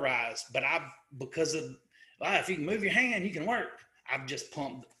cauterized. But if you can move your hand, you can work. I've just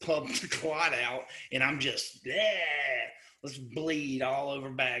pumped the clot out, and I'm just, let's bleed all over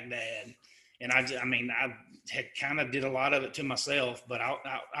Baghdad. And I had kind of did a lot of it to myself, but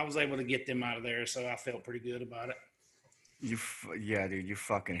I was able to get them out of there, so I felt pretty good about it. Dude, you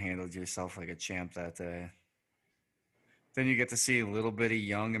fucking handled yourself like a champ that day. Then you get to see a little bitty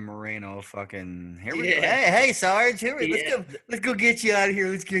Young and Moreno fucking, here we go. Hey, Sarge, let's go get you out of here.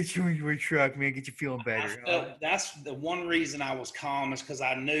 Let's get you in your truck, man. Get you feeling better. That's the one reason I was calm, is because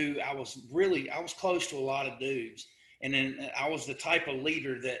I knew I was close to a lot of dudes. And then I was the type of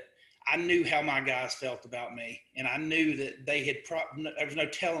leader that I knew how my guys felt about me. And I knew that they had, there was no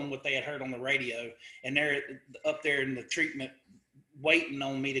telling what they had heard on the radio. And they're up there in the treatment waiting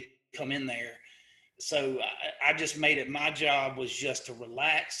on me to come in there. So I just made it, my job was just to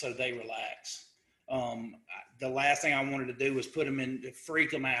relax so they relax. The last thing I wanted to do was put them in, freak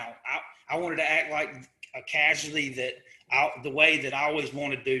them out. I wanted to act like a casualty the way that I always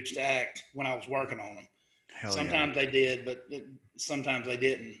wanted dudes to act when I was working on them. Sometimes they did, but sometimes they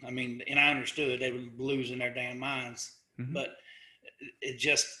didn't. And I understood they were losing their damn minds. Mm-hmm. But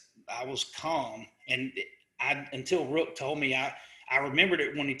I was calm. And until Rook told me, I remembered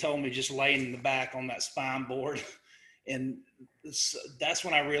it when he told me just laying in the back on that spine board. And that's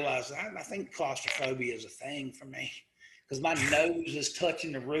when I realized I think claustrophobia is a thing for me, because my nose is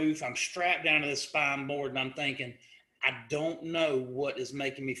touching the roof. I'm strapped down to the spine board, and I'm thinking, I don't know what is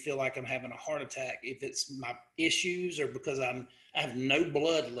making me feel like I'm having a heart attack. If it's my issues, or because I have no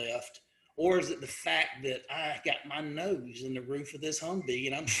blood left, or is it the fact that I got my nose in the roof of this Humvee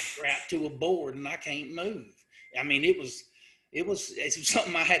and I'm strapped to a board and I can't move? It was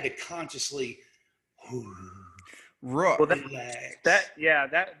something I had to consciously. Rook. Well, Relax.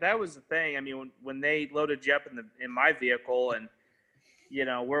 that was the thing. I mean, when they loaded you up in my vehicle, and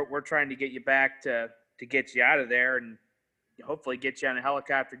we're trying to get you back to get you out of there, and hopefully get you on a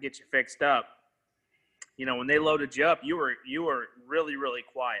helicopter, get you fixed up. When they loaded you up, you were really, really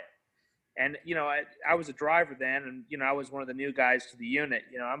quiet. And I was a driver then, and I was one of the new guys to the unit.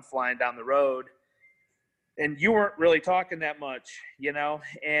 I'm flying down the road, and you weren't really talking that much,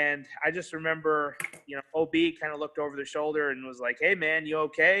 And I just remember, OB kind of looked over the shoulder and was like, "Hey, man, you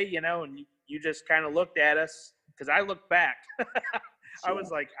okay?" And you just kind of looked at us, because I looked back. I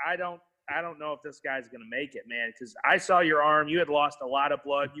was like, I don't know if this guy's gonna make it, man, because I saw your arm. You had lost a lot of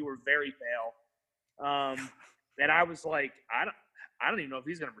blood. You were very pale. And I was like, I don't even know if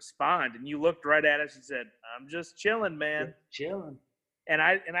he's going to respond. And you looked right at us and said, "I'm just chilling, man." Chilling. And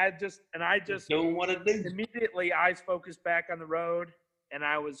I just Doing what it do. immediately eyes focused back on the road. And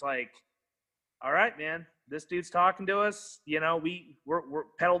I was like, all right, man, this dude's talking to us. We're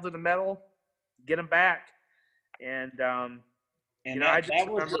pedal to the metal, get him back. And, I just that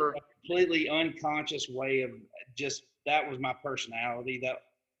was remember a completely unconscious way of that was my personality. That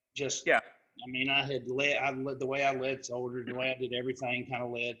just, yeah. I mean, the way I led soldiers, the way I did everything kind of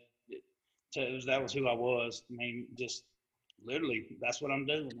led to, that was who I was. I mean, just literally, that's what I'm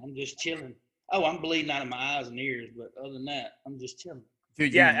doing. I'm just chilling. Oh, I'm bleeding out of my eyes and ears, but other than that, I'm just chilling.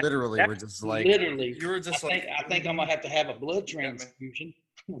 Dude, Yeah, you literally were just like, literally. you were just I think I'm gonna have a blood transfusion,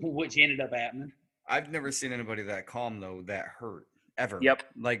 which ended up happening. I've never seen anybody that calm though, that hurt ever. Yep.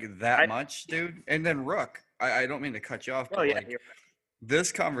 Like that much, dude. And then Rook, I don't mean to cut you off, but yeah, like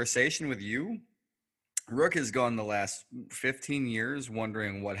this conversation with you, Rook has gone the last 15 years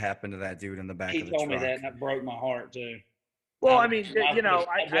wondering what happened to that dude in the back of the truck. He told me that, and that broke my heart too. Well, I mean, I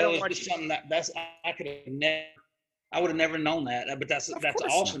don't want you. Something I could have never. I would have never known that, but that's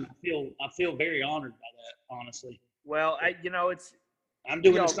awesome. Not. I feel very honored by that, honestly. Well, it's. I'm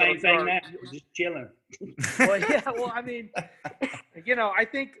doing the same thing now, just chilling. Well, yeah. Well, I mean, I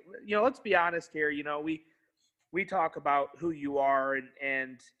think let's be honest here. We talk about who you are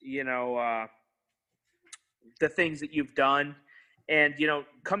and the things that you've done, and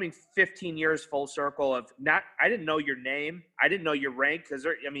coming 15 years full circle of I didn't know your name, I didn't know your rank, because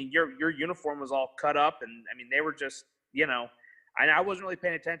your uniform was all cut up, and I mean they were just I wasn't really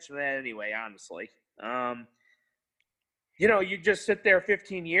paying attention to that anyway, honestly. You just sit there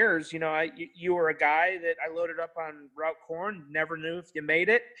 15 years. You were a guy that I loaded up on route corn, never knew if you made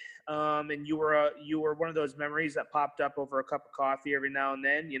it, and you were one of those memories that popped up over a cup of coffee every now and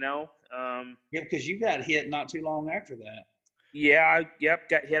then. Yeah, because you got hit not too long after that. Yeah,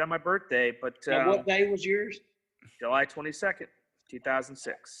 got hit on my birthday. But what day was yours? July 22nd,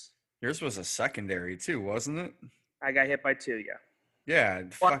 2006. Yours was a secondary too, wasn't it? I got hit by two. Yeah. Yeah.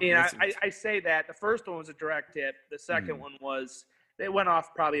 Well, I mean, I say that the first one was a direct hit. The second one was, they went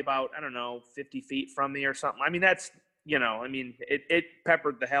off probably about, 50 feet from me or something. I mean, that's, it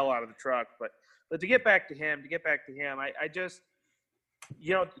peppered the hell out of the truck. But to get back to him, I just,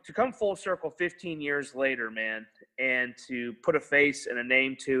 to come full circle 15 years later, man, and to put a face and a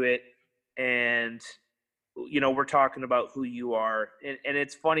name to it. And, we're talking about who you are. And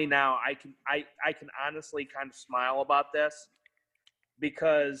it's funny now, I can honestly kind of smile about this.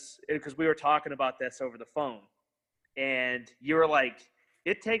 Because we were talking about this over the phone, and you were like,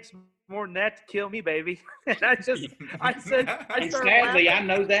 "It takes more than that to kill me, baby." And I said, sadly, I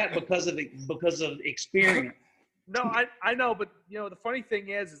know that because of experience. No, I know, but the funny thing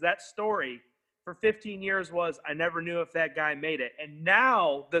is that story for 15 years was I never knew if that guy made it, and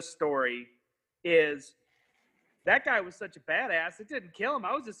now the story is that guy was such a badass. It didn't kill him.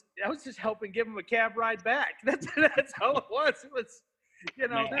 I was just helping give him a cab ride back. That's how it was. It was.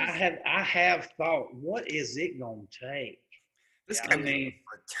 Man, I have thought, what is it gonna take? This guy means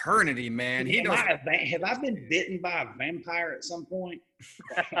fraternity, man. He knows. Have I been bitten by a vampire at some point?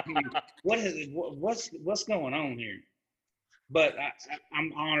 I mean, what's going on here? But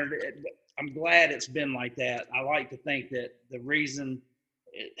I'm honored. I'm glad it's been like that. I like to think that the reason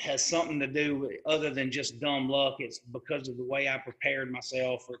it has something to do with, other than just dumb luck, it's because of the way I prepared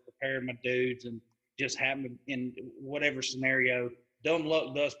myself or prepared my dudes, and just happened in whatever scenario. Dumb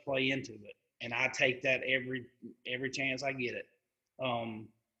luck does play into it, and I take that every chance I get it.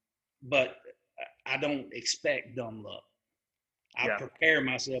 But I don't expect dumb luck. I prepare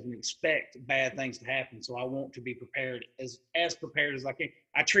myself and expect bad things to happen, so I want to be prepared as prepared as I can.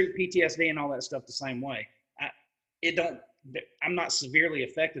 I treat PTSD and all that stuff the same way. I'm not severely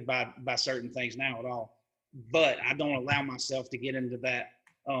affected by certain things now at all, but I don't allow myself to get into that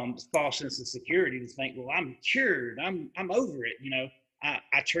false sense of security to think, well, I'm cured, I'm over it.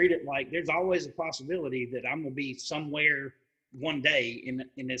 I treat it like there's always a possibility that I'm going to be somewhere one day and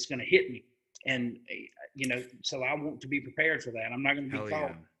it's going to hit me. And, so I want to be prepared for that. I'm not going to be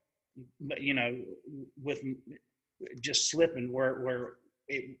caught, but, with just slipping where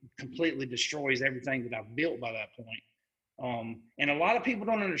it completely destroys everything that I've built by that point. And a lot of people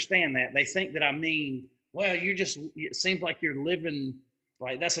don't understand that. They think that I mean, well, it seems like you're living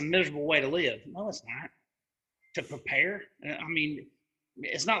like that's a miserable way to live. No, it's not. To prepare. I mean,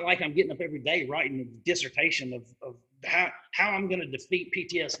 it's not like I'm getting up every day writing a dissertation of how I'm going to defeat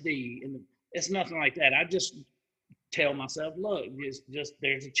PTSD. And it's nothing like that. I just tell myself, look, just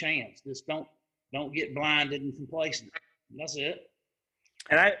there's a chance. Just don't get blinded and complacent. That's it.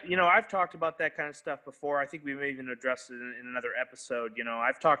 And I've talked about that kind of stuff before. I think we may even addressed it in another episode.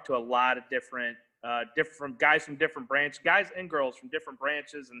 I've talked to a lot of different guys from different branches, guys and girls from different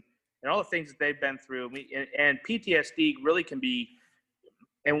branches, and all the things that they've been through. And PTSD really can be,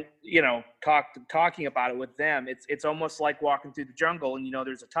 and talking about it with them, it's almost like walking through the jungle and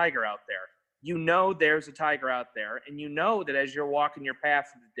there's a tiger out there. There's a tiger out there, and that as you're walking your path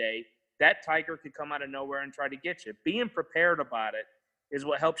of the day, that tiger could come out of nowhere and try to get you. Being prepared about it is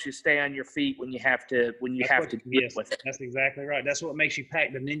what helps you stay on your feet when you have to deal with it. That's exactly right. That's what makes you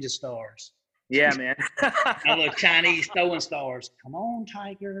pack the ninja stars. Yeah, man. I love Chinese throwing stars. Come on,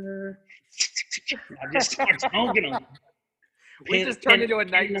 tiger. I just start tonking them. We just turned into a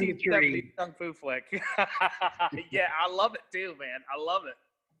 1970s kung fu flick. Yeah, I love it too, man. I love it.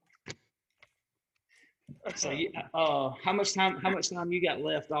 So, how much time you got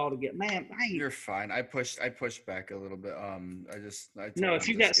left all to get? Man, you're fine. I pushed back a little bit. If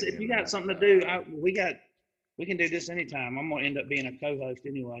you got something to do, we can do this anytime. I'm gonna end up being a co-host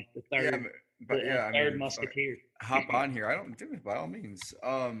anyway. The third musketeer. Hop on here. I don't do it by all means.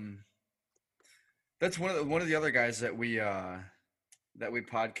 That's one of the other guys that we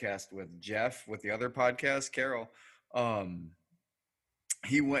podcast with, Jeff, with the other podcast, Carol.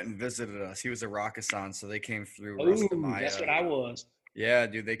 He went and visited us. He was a Rakasan, so they came through Rustamaya. That's what I was. Yeah,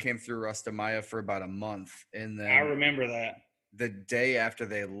 dude, they came through Rustamaya for about a month, and then I remember that. The day after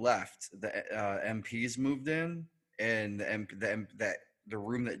they left, the MPs moved in, and the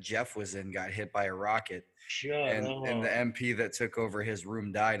room that Jeff was in got hit by a rocket. And the MP that took over his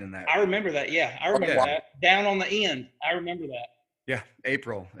room died in that. I remember that. Yeah, I remember that. Down on the end. I remember that. Yeah,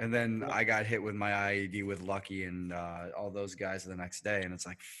 April. And then I got hit with my IED with Lucky and all those guys the next day. And it's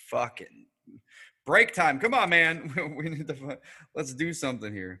like, fucking break time. Come on, man. We need to let's do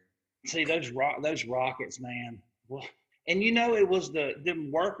something here. See, those rockets, man. Well, and it was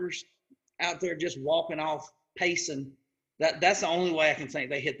them workers out there just walking off, pacing. That's the only way I can think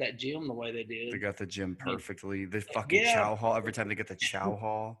they hit that gym the way they did. They got the gym perfectly. The fucking chow hall. Every time they get the chow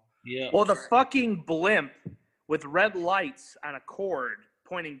hall. Yeah. Well, the fucking blimp with red lights on a cord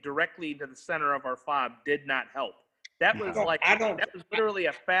pointing directly to the center of our fob did not help. That was that was literally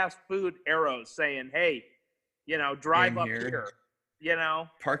a fast food arrow saying, "Hey, drive up here."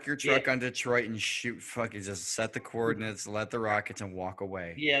 Park your truck on Detroit and shoot. Fucking just set the coordinates, let the rockets, and walk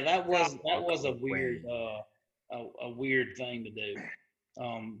away. Yeah, that was a weird. A weird thing to do.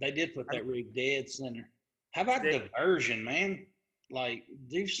 They did put that rig dead center. How about diversion, man? Like,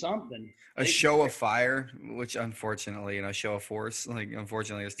 do something. A show of fire, which unfortunately, show of force. Like,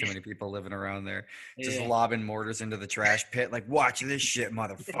 unfortunately, there's too many people living around there. Just lobbing mortars into the trash pit. Like, watch this shit,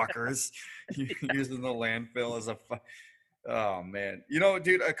 motherfuckers. Using the landfill as a oh, man.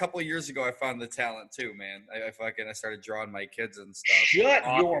 Dude, a couple of years ago, I found the talent too, man. I started drawing my kids and stuff. Shut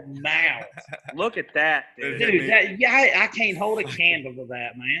your mouth. Look at that, dude. Dude, I can't hold a candle to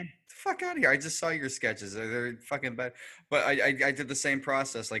that, man. The fuck out of here. I just saw your sketches. They're fucking bad. But I did the same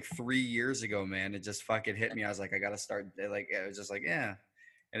process like 3 years ago, man. It just fucking hit me. I was like, I got to start. Like, it was just like, yeah.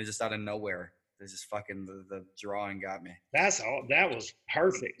 And it just out of nowhere. It just fucking, the drawing got me. That's all. That was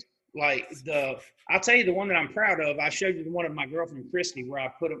perfect. Like I'll tell you the one that I'm proud of. I showed you the one of my girlfriend Christy where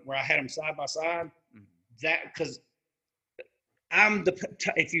I had them side by side. That because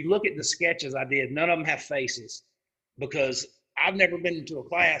if you look at the sketches I did, none of them have faces because I've never been into a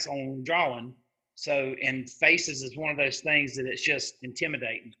class on drawing. So, and faces is one of those things that it's just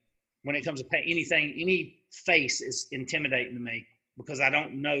intimidating. When it comes to anything, any face is intimidating to me because I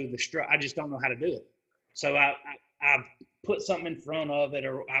don't know I just don't know how to do it. So I put something in front of it,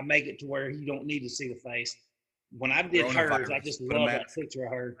 or I make it to where you don't need to see the face. When I did hers, I just love that picture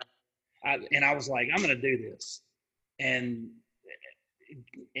of her. And I was like, I'm going to do this. And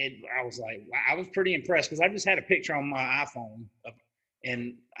I was like, I was pretty impressed because I just had a picture on my iPhone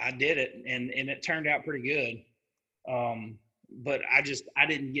and I did it and it turned out pretty good. But I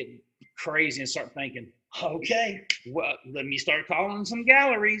didn't get crazy and start thinking, Okay, well, let me start calling some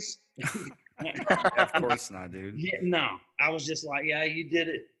galleries. Of course not, dude. Yeah, no, I was just like, yeah, you did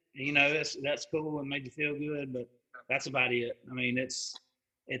it. You know, that's cool and made you feel good, but that's about it. I mean, it's.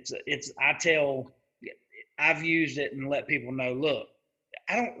 I tell, I've used it and let people know. Look,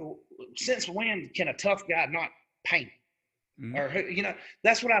 I don't. Since when can a tough guy not paint? Mhm. Or you know,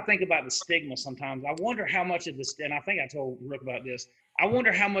 that's what I think about the stigma. Sometimes I wonder how much of this, and I think I told Rook about this. I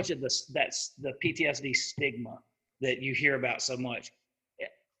wonder how much of this that's the PTSD stigma that you hear about so much.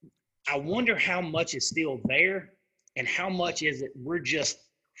 I wonder how much is still there and how much is it we're just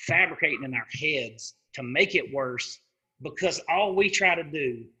fabricating in our heads to make it worse because all we try to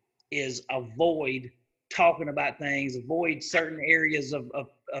do is avoid talking about things, avoid certain areas of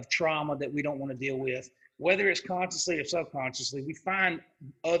trauma that we don't want to deal with, whether it's consciously or subconsciously. We find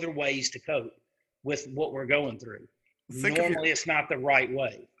other ways to cope with what we're going through. Think of your Normally, it's not the right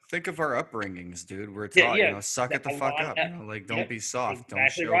way. think of our upbringings, dude. We're Yeah, taught, yeah. suck it the A fuck lot of up. that. Like, don't Yep, be soft. Don't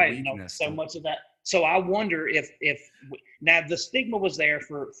exactly show right. weakness. So Don't. much of that. So I wonder if now the stigma was there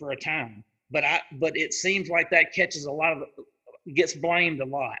for a time, but it seems like that catches a lot of gets blamed a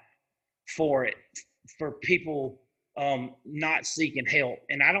lot for it for people not seeking help,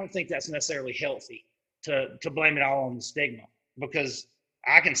 and I don't think that's necessarily healthy to blame it all on the stigma because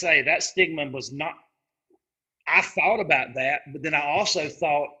I can say that stigma was not. I thought about that, but then I also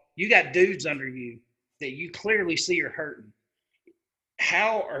thought you got dudes under you that you clearly see are hurting.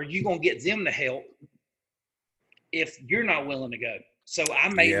 How are you going to get them to help if you're not willing to go? So I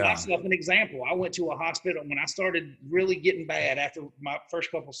made Yeah. myself an example. I went to a hospital when I started really getting bad after my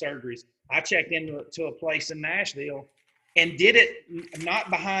first couple surgeries. I checked into to a place in Nashville and did it not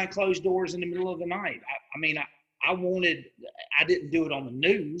behind closed doors in the middle of the night. I mean, I wanted, I didn't do it on the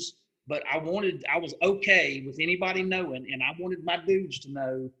news, but I was okay with anybody knowing. And I wanted my dudes to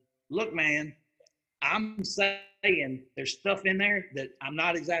know, look, man, I'm saying there's stuff in there that I'm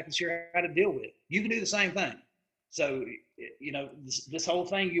not exactly sure how to deal with. You can do the same thing. So, this whole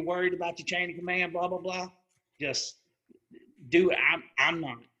thing, you're worried about your chain of command, blah, blah, blah. Just do it. I'm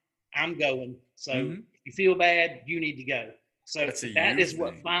not. I'm going. So Mhm. if you feel bad, you need to go. So That's a that you is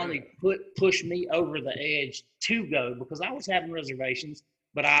what thing. finally pushed me over the edge to go because I was having reservations,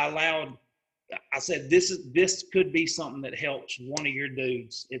 but I said this could be something that helps one of your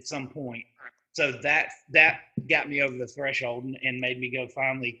dudes at some point. So that got me over the threshold and made me go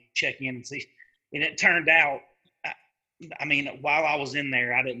finally check in and see. And it turned out, I mean, while I was in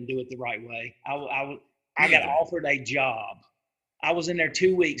there, I didn't do it the right way. I got Neither. offered a job. I was in there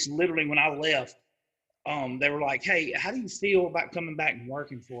 2 weeks. Literally, when I left, they were like, "Hey, how do you feel about coming back and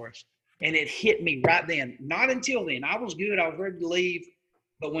working for us?" And it hit me right then. Not until then. I was good. I was ready to leave.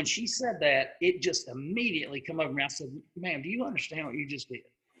 But when she said that, it just immediately come over me. I said, "Ma'am, do you understand what you just did?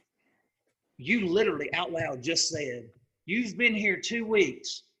 You literally out loud just said, you've been here 2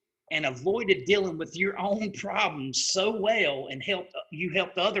 weeks and avoided dealing with your own problems so well and helped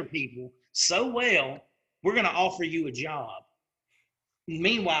other people so well. We're going to offer you a job.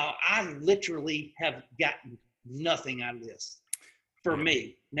 Meanwhile, I literally have gotten nothing out of this for Yeah.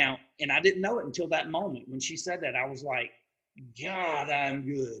 me now. And I didn't know it until that moment when she said that. I was like, God, I'm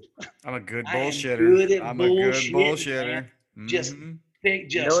good. I'm a good I am bullshitter. good at I'm a good bullshitting, man. bullshitter. Just Mm-hmm.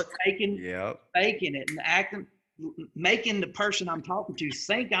 You know, Yep. faking it and acting, making the person I'm talking to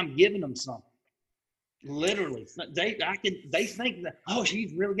think I'm giving them something. Literally, they think that, oh,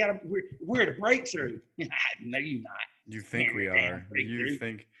 she's really got we're at a breakthrough. No, you're not. You think we Damn are. You breakthrough.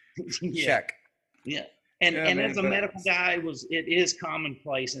 think. Yeah, Check. yeah. And Yeah, and man, as a but medical guy, it is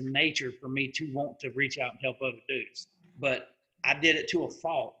commonplace in nature for me to want to reach out and help other dudes. But I did it to a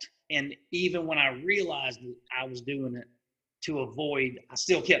fault. And even when I realized that I was doing it to avoid, I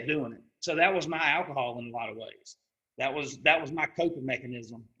still kept doing it. So that was my alcohol in a lot of ways. That was my coping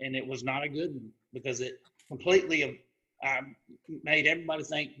mechanism, and it was not a good one because it completely made everybody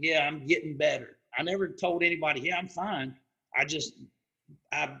think, yeah, I'm getting better. I never told anybody, yeah, I'm fine. I just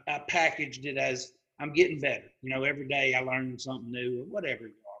I packaged it as I'm getting better. Every day I learn something new or whatever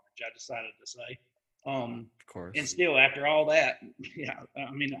garbage I decided to say. of course. And still, after all that, yeah, I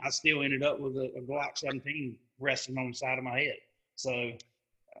mean, I still ended up with a Glock 17 resting on the side of my head. So,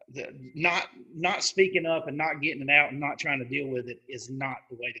 not speaking up and not getting it out and not trying to deal with it is not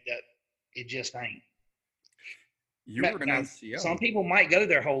the way to go. It just ain't. You were an Now, SEO. some people might go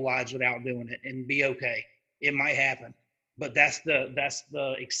their whole lives without doing it and be okay. It might happen, but that's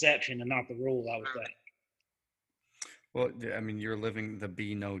the exception and not the rule, I would think. Well, I mean, you're living the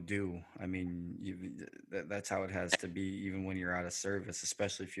be no do. I mean, that's how it has to be, even when you're out of service,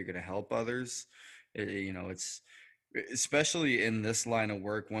 especially if you're going to help others. It's Especially in this line of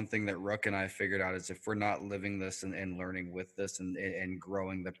work, one thing that Rook and I figured out is if we're not living this and learning with this and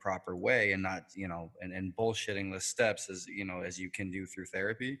growing the proper way and not, and bullshitting the steps as you can do through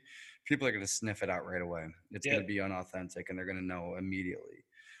therapy, people are going to sniff it out right away. It's going to be unauthentic and they're going to know immediately.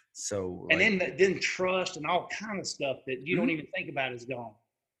 So, and then trust and all kind of stuff that you don't even think about is gone.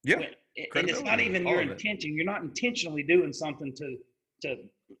 Yeah. And it's not even your intention. You're not intentionally doing something to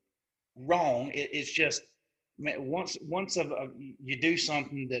wrong. It's just, once you do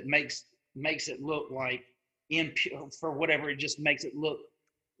something that makes it look like for whatever, it just makes it look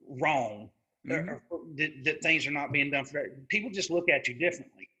wrong, or that things are not being done for that. People just look at you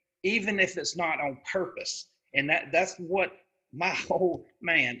differently, even if it's not on purpose. And that's what my whole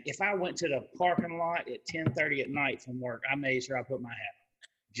man. If I went to the parking lot at 10:30 at night from work, I made sure I put my hat on,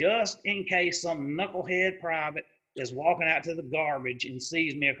 just in case some knucklehead private is walking out to the garbage and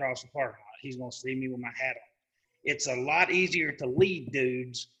sees me across the parking lot. He's gonna see me with my hat on. It's a lot easier to lead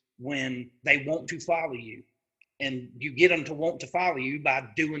dudes when they want to follow you, and you get them to want to follow you by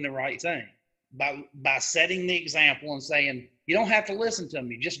doing the right thing, by setting the example and saying, you don't have to listen to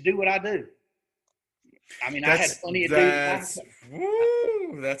me, just do what I do. I mean, I had plenty of dudes.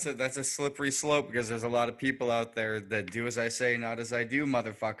 That's a slippery slope, because there's a lot of people out there that do as I say, not as I do,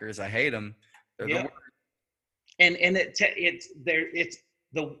 motherfuckers. I hate them. They're the worst. And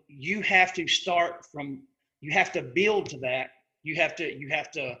you have to start from. You have to build to that. You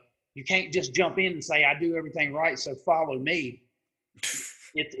can't just jump in and say, I do everything right, so follow me.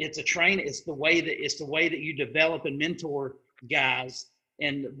 It's a train. It's the way that you develop and mentor guys.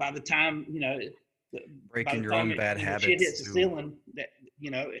 And by the time, breaking your own bad habits, shit hits the ceiling, that,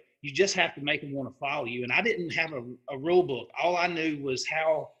 you just have to make them want to follow you. And I didn't have a rule book. All I knew was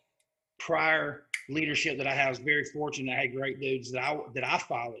how prior leadership that I had. I was very fortunate. I had great dudes that I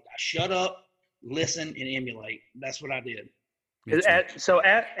followed. I shut up, listen, and emulate. That's what I did. So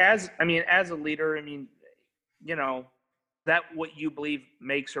as a leader, that what you believe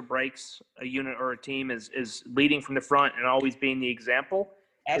makes or breaks a unit or a team is leading from the front and always being the example.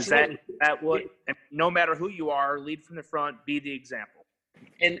 Absolutely. Is that what, no matter who you are, lead from the front, be the example.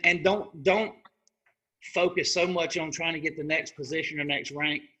 And don't focus so much on trying to get the next position or next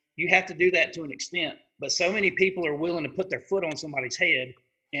rank. You have to do that to an extent, but so many people are willing to put their foot on somebody's head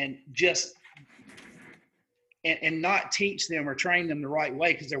and just and not teach them or train them the right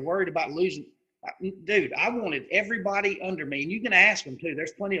way because they're worried about losing. Dude, I wanted everybody under me, and you can ask them too.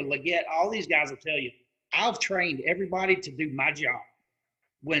 There's plenty of Leggett. All these guys will tell you, I've trained everybody to do my job.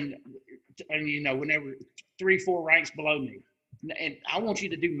 Whenever 3-4 ranks below me, and I want you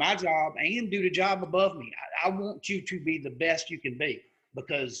to do my job and do the job above me. I want you to be the best you can be,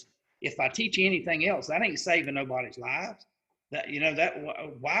 because if I teach you anything else, that ain't saving nobody's lives.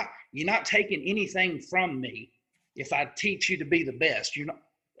 Why you're not taking anything from me if I teach you to be the best.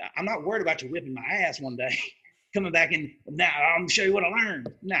 I'm not worried about you whipping my ass one day, coming back and now I'm gonna show you what I learned.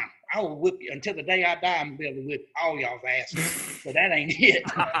 Now I will whip you until the day I die. I'm gonna be able to whip all y'all's asses. So that ain't it.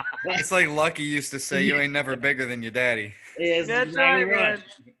 It's like Lucky used to say, "You ain't never bigger than your daddy." That's right, man.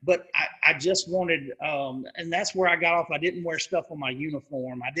 But I just wanted, and that's where I got off. I didn't wear stuff on my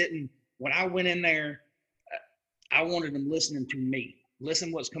uniform. When I went in there, I wanted them listening to me.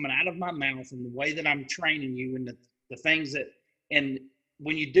 Listen what's coming out of my mouth and the way that I'm training you and the things that, and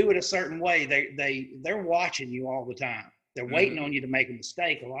when you do it a certain way, they're watching you all the time. They're waiting on you to make a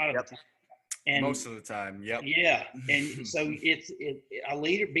mistake a lot of the time. And most of the time, yep. Yeah, and so a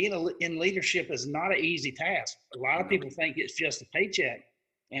leader being in leadership is not an easy task. A lot of people think it's just a paycheck,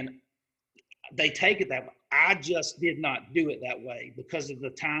 and they take it that way. I just did not do it that way because of the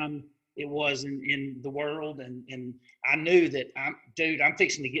time it was in the world, and I knew that I'm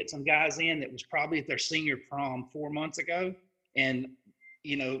fixing to get some guys in that was probably at their senior prom 4 months ago, and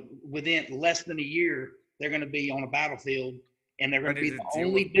within less than a year they're going to be on a battlefield, and they're going to be the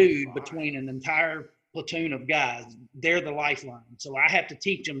only dude between an entire platoon of guys. They're the lifeline. So I have to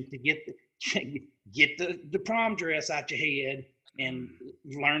teach them to get the prom dress out your head and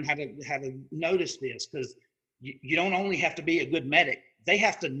learn how to notice this, because you don't only have to be a good medic. They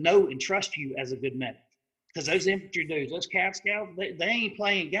have to know and trust you as a good medic, because those infantry dudes, those Cat Scouts, they ain't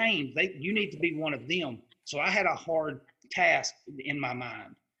playing games. You need to be one of them. So I had a hard task in my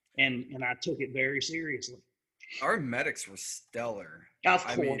mind, and I took it very seriously. Our medics were stellar. Of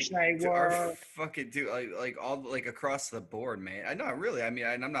course they were. Our fucking dude, like all across the board, man. I know, really.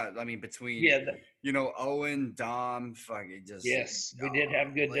 Between Owen, Dom, fucking just. Yes, we did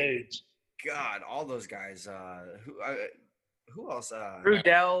have good dudes. God, all those guys. Who else?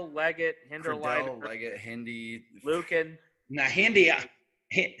 Rudell, Leggett, Leggett, Hindy, Lucan. Now Hindy,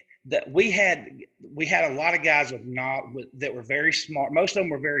 that we had a lot of guys that were very smart. Most of them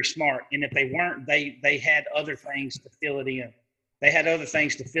were very smart, and if they weren't, they had other things to fill it in. They had other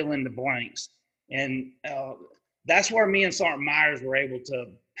things to fill in the blanks, and that's where me and Sergeant Myers were able to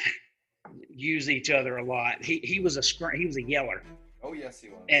use each other a lot. He was a yeller. Oh yes, he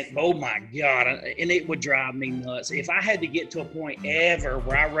was. And oh my God, and it would drive me nuts. If I had to get to a point ever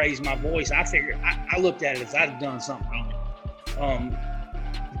where I raised my voice, I looked at it as I'd have done something wrong.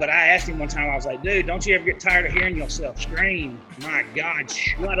 But I asked him one time, I was like, dude, don't you ever get tired of hearing yourself scream? My God,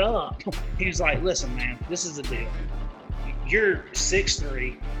 shut up. He was like, listen, man, this is the deal. You're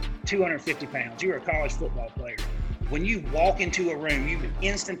 6'3", 250 pounds. You're a college football player. When you walk into a room, you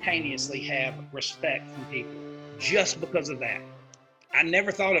instantaneously have respect from people just because of that. I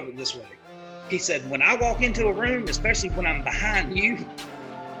never thought of it this way. He said, when I walk into a room, especially when I'm behind you,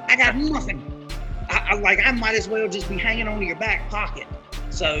 I got nothing. I might as well just be hanging onto your back pocket.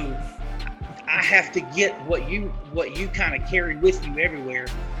 So I have to get what you kind of carry with you everywhere.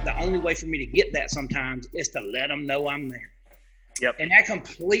 The only way for me to get that sometimes is to let them know I'm there. Yep. And that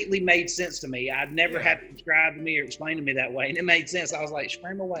completely made sense to me. I'd never had to describe to me or explain to me that way. And it made sense. I was like,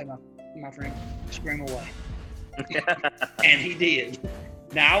 scream away, my friend. Scream away. And he did.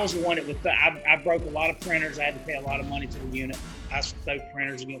 Now, I was the one I broke a lot of printers. I had to pay a lot of money to the unit. I stoked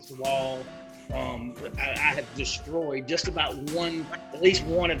printers against the wall. I have destroyed just about at least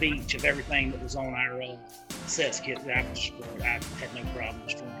one of each of everything that was on our sets kit that I've destroyed. I had no problem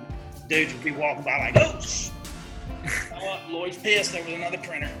destroying it. Dudes would be walking by like, oh, Lloyd's pissed. There was another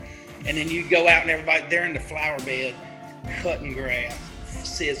printer. And then you go out and everybody, they're in the flower bed, cutting grass,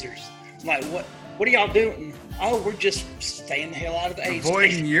 scissors. I'm like, what are y'all doing? Oh, we're just staying the hell out of the AIDS.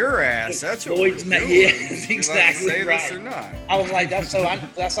 Avoiding your ass. That's what Lloyd's we're doing. Yeah, exactly say right. This or not. I was like,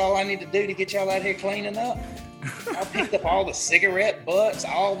 that's all I need to do to get y'all out here cleaning up. I picked up all the cigarette butts,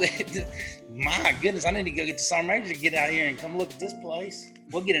 all the. My goodness, I need to go get the sergeant major to get out here and come look at this place.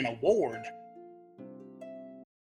 We'll get an award.